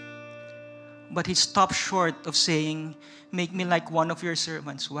 But he stopped short of saying, make me like one of your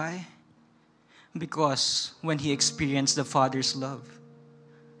servants. Why? Because when he experienced the Father's love,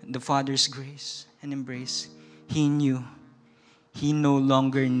 the Father's grace and embrace, he knew he no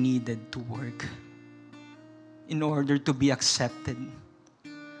longer needed to work in order to be accepted.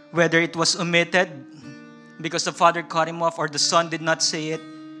 Whether it was omitted because the father cut him off or the son did not say it,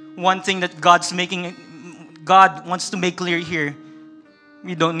 one thing that God wants to make clear here,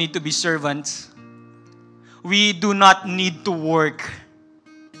 we don't need to be servants. We do not need to work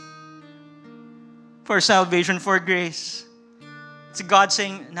for salvation, for grace. It's God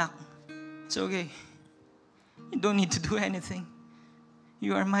saying, Nak, it's okay. You don't need to do anything.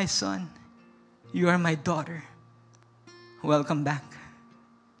 You are my son. You are my daughter. Welcome back.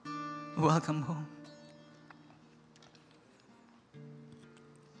 Welcome home.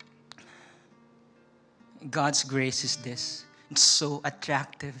 God's grace is this. It's so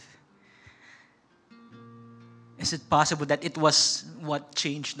attractive. Is it possible that it was what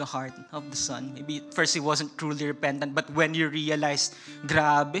changed the heart of the son? Maybe at first he wasn't truly repentant, but when you realized,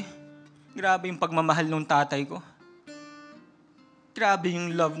 grabe yung pagmamahal ng tatay ko. Grabe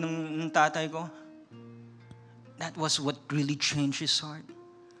yung love ng tatay ko. That was what really changed his heart.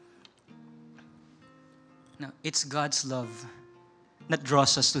 Now, it's God's love that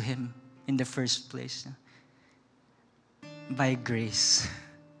draws us to Him in the first place. By grace,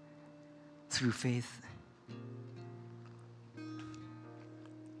 through faith.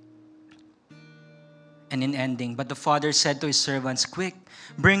 and in ending. But the father said to his servants, "Quick,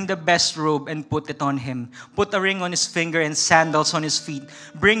 bring the best robe and put it on him. Put a ring on his finger and sandals on his feet.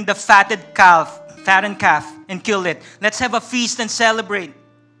 Bring the fattened calf, and kill it. Let's have a feast and celebrate.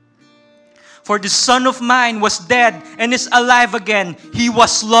 For the son of mine was dead and is alive again. He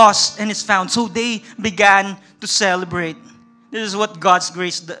was lost and is found." So they began to celebrate. This is what God's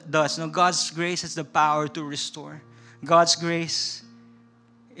grace does. Now, God's grace has the power to restore. God's grace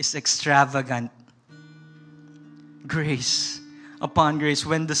is extravagant. Grace upon grace.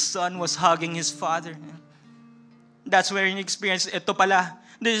 When the son was hugging his father, that's where he experienced, ito pala,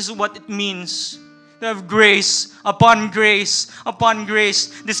 this is what it means to have grace upon grace upon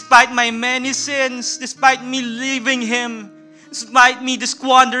grace. Despite my many sins, despite me leaving him, despite me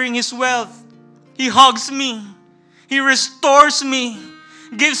squandering his wealth, he hugs me. He restores me.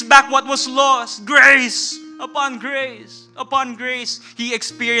 Gives back what was lost. Grace upon grace upon grace. He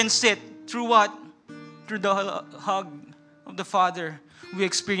experienced it through what? Through the hug of the Father. We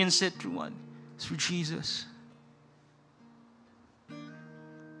experience it through what? Through Jesus.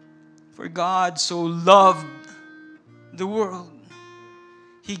 For God so loved the world,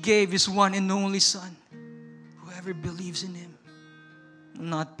 He gave His one and only Son. Whoever believes in Him will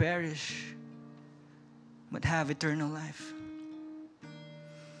not perish, but have eternal life.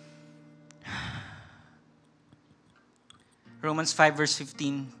 Romans 5 verse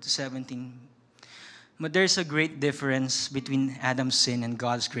 15 to 17. But there's a great difference between Adam's sin and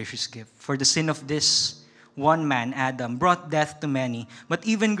God's gracious gift. For the sin of this one man, Adam, brought death to many. But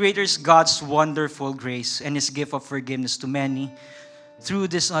even greater is God's wonderful grace and His gift of forgiveness to many through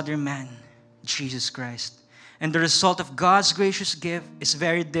this other man, Jesus Christ. And the result of God's gracious gift is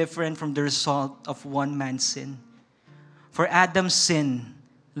very different from the result of one man's sin. For Adam's sin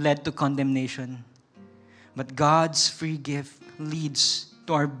led to condemnation. But God's free gift leads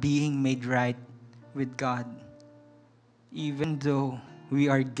to our being made right with God, even though we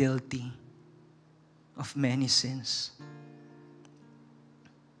are guilty of many sins.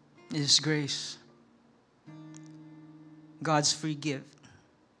 It is grace, God's free gift,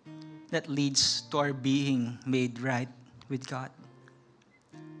 that leads to our being made right with God,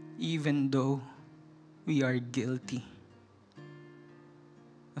 even though we are guilty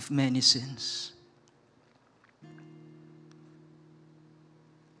of many sins.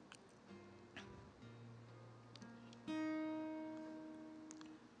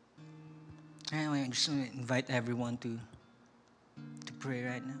 Anyway, I just want to invite everyone to pray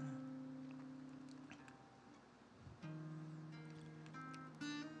right now.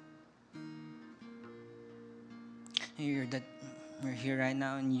 That we're here right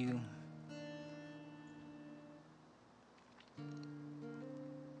now and you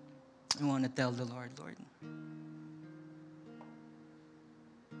want to tell the Lord, Lord,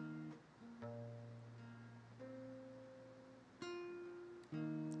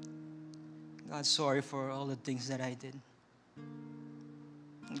 God, sorry for all the things that I did.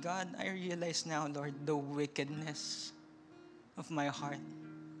 God, I realize now, Lord, the wickedness of my heart.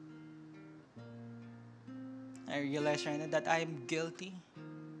 I realize right now that I am guilty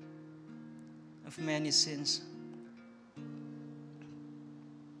of many sins.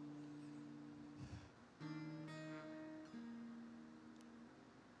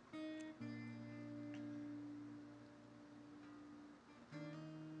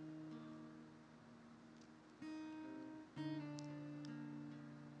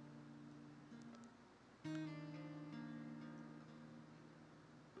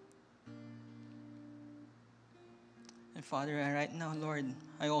 And Father, right now, Lord,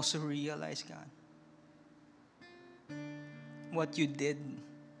 I also realize, God, what you did.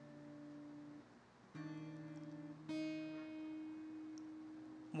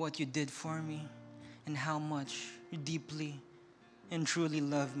 What you did for me, and how much you deeply and truly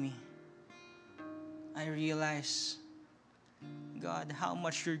love me. I realize, God, how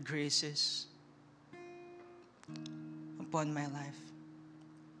much your grace is upon my life.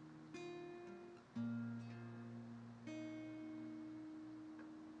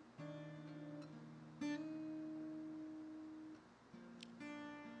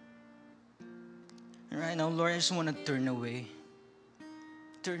 And right now, Lord, I just want to turn away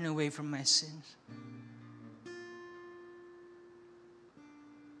from my sins.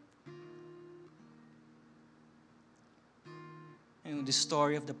 You know, the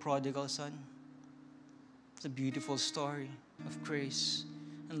story of the prodigal son, it's a beautiful story of grace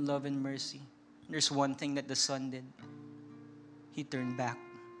and love and mercy. There's one thing that the son did. He turned back.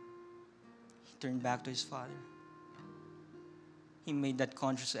 He turned back to his father. He made that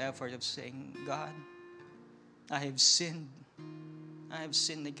conscious effort of saying, God, I have sinned. I have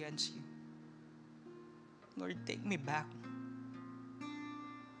sinned against you. Lord, take me back.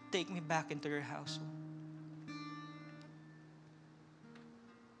 Take me back into your household.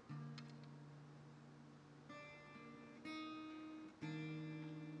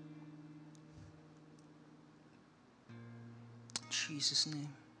 In Jesus' name.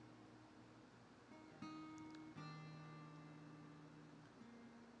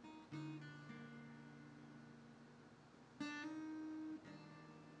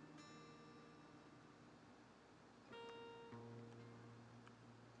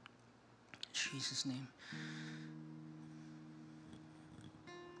 In Jesus' name.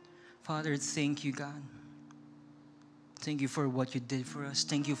 Father, thank you, God. Thank you for what you did for us.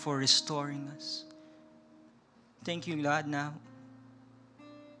 Thank you for restoring us. Thank you, God, now.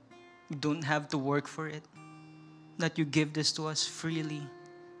 You don't have to work for it. That you give this to us freely,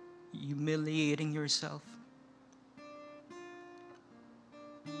 humiliating yourself,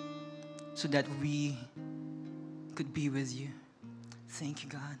 so that we could be with you. Thank you,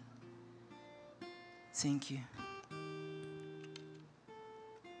 God. Thank you.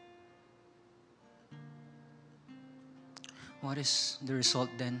 What is the result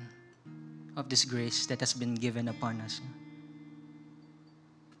then of this grace that has been given upon us?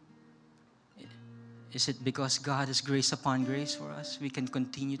 Is it because God has grace upon grace for us? We can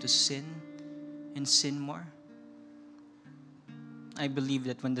continue to sin and sin more? I believe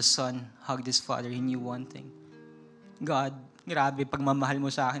that when the son hugged his father, he knew one thing. God, grabe pagmamahal mo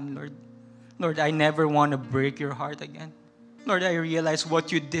sa akin, Lord. Lord, I never want to break your heart again. Lord, I realize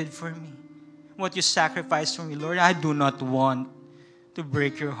what you did for me. What you sacrificed for me. Lord, I do not want to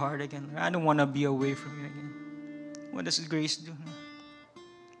break your heart again. Lord, I don't want to be away from you again. What does grace do?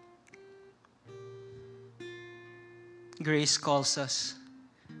 Grace calls us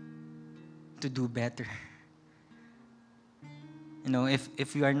to do better. You know,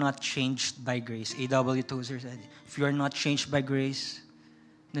 if we are not changed by grace, A.W Tozer said, if you are not changed by grace,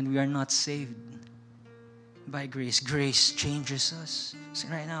 then we are not saved by grace. Grace changes us. So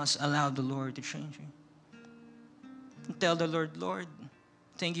right now, allow the Lord to change you. And tell the Lord, Lord,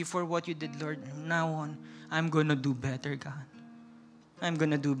 thank you for what you did, Lord. From now on, I'm going to do better, God. I'm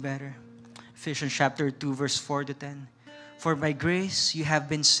going to do better. Ephesians chapter 2, verse 4 to 10. For by grace you have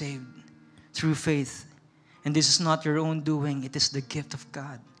been saved through faith. And this is not your own doing. It is the gift of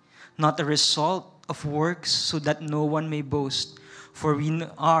God. Not a result of works, so that no one may boast. For we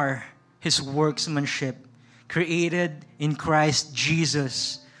are His workmanship, created in Christ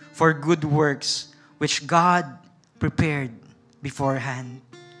Jesus for good works, which God prepared beforehand,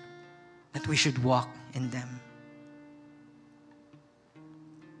 that we should walk in them.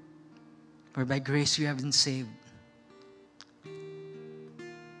 For by grace you have been saved.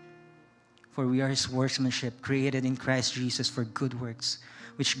 For we are His workmanship, created in Christ Jesus for good works,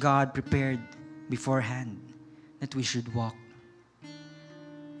 which God prepared beforehand, that we should walk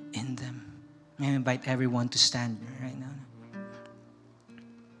in them. I invite everyone to stand right now.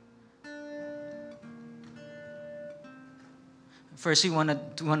 First, we want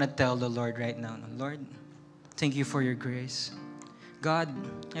to tell the Lord right now, Lord, thank you for your grace. God,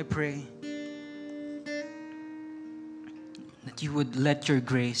 I pray that you would let your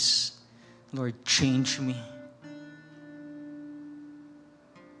grace, Lord, change me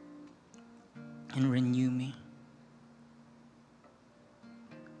and renew me.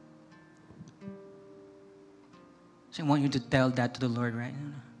 So I want you to tell that to the Lord right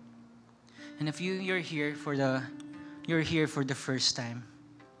now. And if you're here for the first time,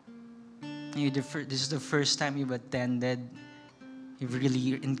 this is the first time you've attended, you've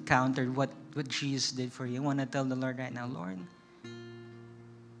really encountered what Jesus did for you, I want to tell the Lord right now, Lord,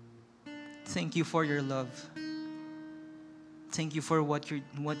 thank you for your love. Thank you for what you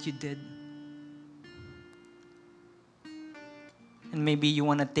did. And maybe you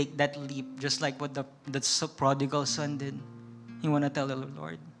want to take that leap, just like what the prodigal son did. You want to tell the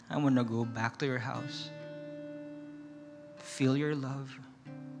Lord, I want to go back to your house. Feel your love.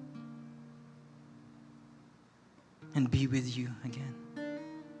 And be with you again.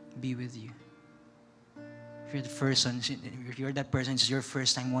 Be with you. If you're the first one, if you're that person, it's your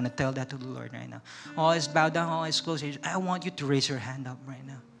first time, I want to tell that to the Lord right now. All eyes bow down, all eyes closed. I want you to raise your hand up right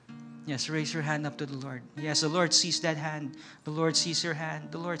now. Yes, raise your hand up to the Lord. Yes, the Lord sees that hand. The Lord sees your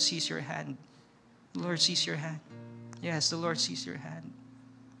hand. The Lord sees your hand. The Lord sees your hand. Yes, the Lord sees your hand.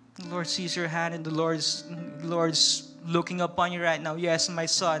 The Lord sees your hand, and the Lord's looking upon you right now. Yes, my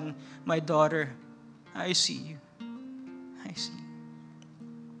son, my daughter, I see you. I see you.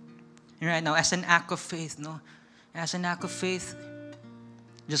 And right now, as an act of faith, as an act of faith,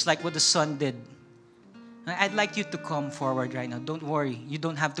 just like what the son did, I'd like you to come forward right now. Don't worry. You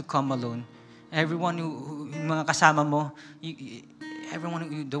don't have to come alone. Everyone yung mga kasama mo,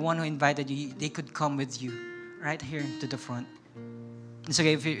 everyone, the one who invited you, they could come with you right here to the front. It's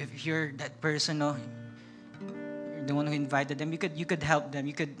okay if you're that person, no, you're the one who invited them, you could help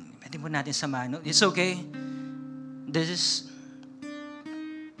them. Pwede mo natin samahan. No? It's okay. This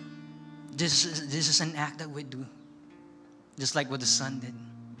is an act that we do. Just like what the son did.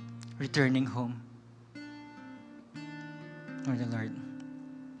 Returning home. Lord the Lord.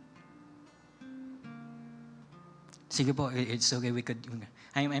 Sige po, it's okay. We could.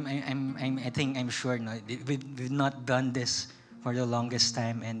 I'm sure. No, we've not done this for the longest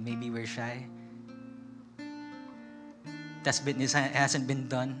time, and maybe we're shy. It hasn't been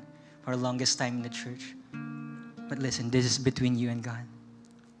done for the longest time in the church. But listen, this is between you and God.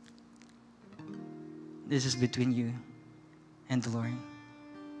 This is between you and the Lord.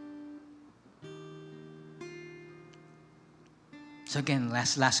 So again,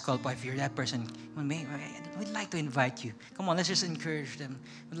 last call po. If you're that person, we'd like to invite you. Come on, let's just encourage them.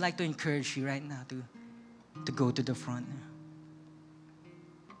 We'd like to encourage you right now to go to the front.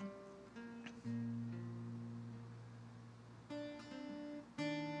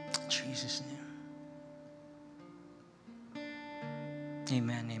 Jesus' name.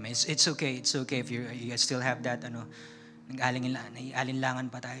 Amen, amen. It's okay. It's okay if you still have that,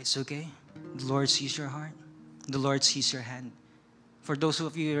 nag-alinlangan pa tayo. It's okay. The Lord sees your heart. The Lord sees your hand. For those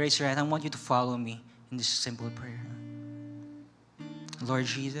of you who raise your hand, I want you to follow me in this simple prayer. Lord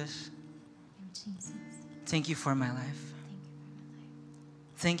Jesus, thank you for my life.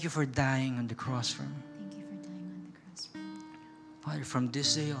 Thank you for dying on the cross for me. Father, from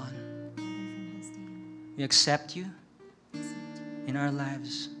this day on, we accept you in our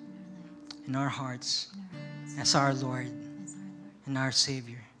lives, in our hearts, as our Lord and our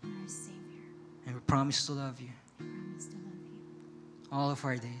Savior. And we promise to love you all of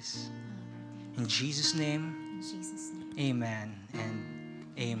our days. In Jesus' name, amen and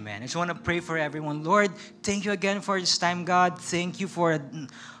amen. I just want to pray for everyone. Lord, thank you again for this time, God. Thank you for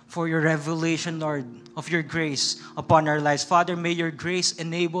your revelation, Lord, of your grace upon our lives. Father, may your grace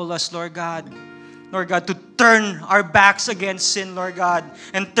enable us, Lord God, to turn our backs against sin, Lord God,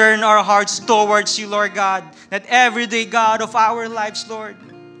 and turn our hearts towards you, Lord God, that every day, God, of our lives, Lord,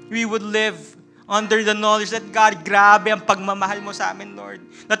 we would live under the knowledge that, God, grabe ang pagmamahal mo sa amin, Lord.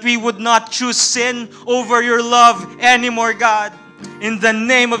 That we would not choose sin over your love anymore, God. In the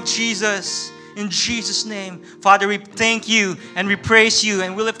name of Jesus. In Jesus' name. Father, we thank you and we praise you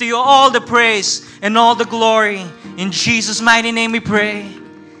and we lift to you all the praise and all the glory. In Jesus' mighty name we pray.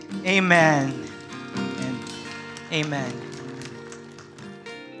 Amen. And amen.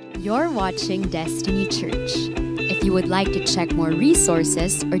 You're watching Destiny Church. If you would like to check more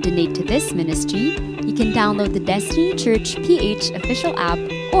resources or donate to this ministry, you can download the Destiny Church PH official app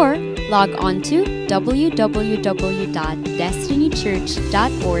or log on to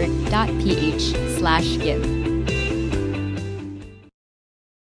www.destinychurch.org.ph/give.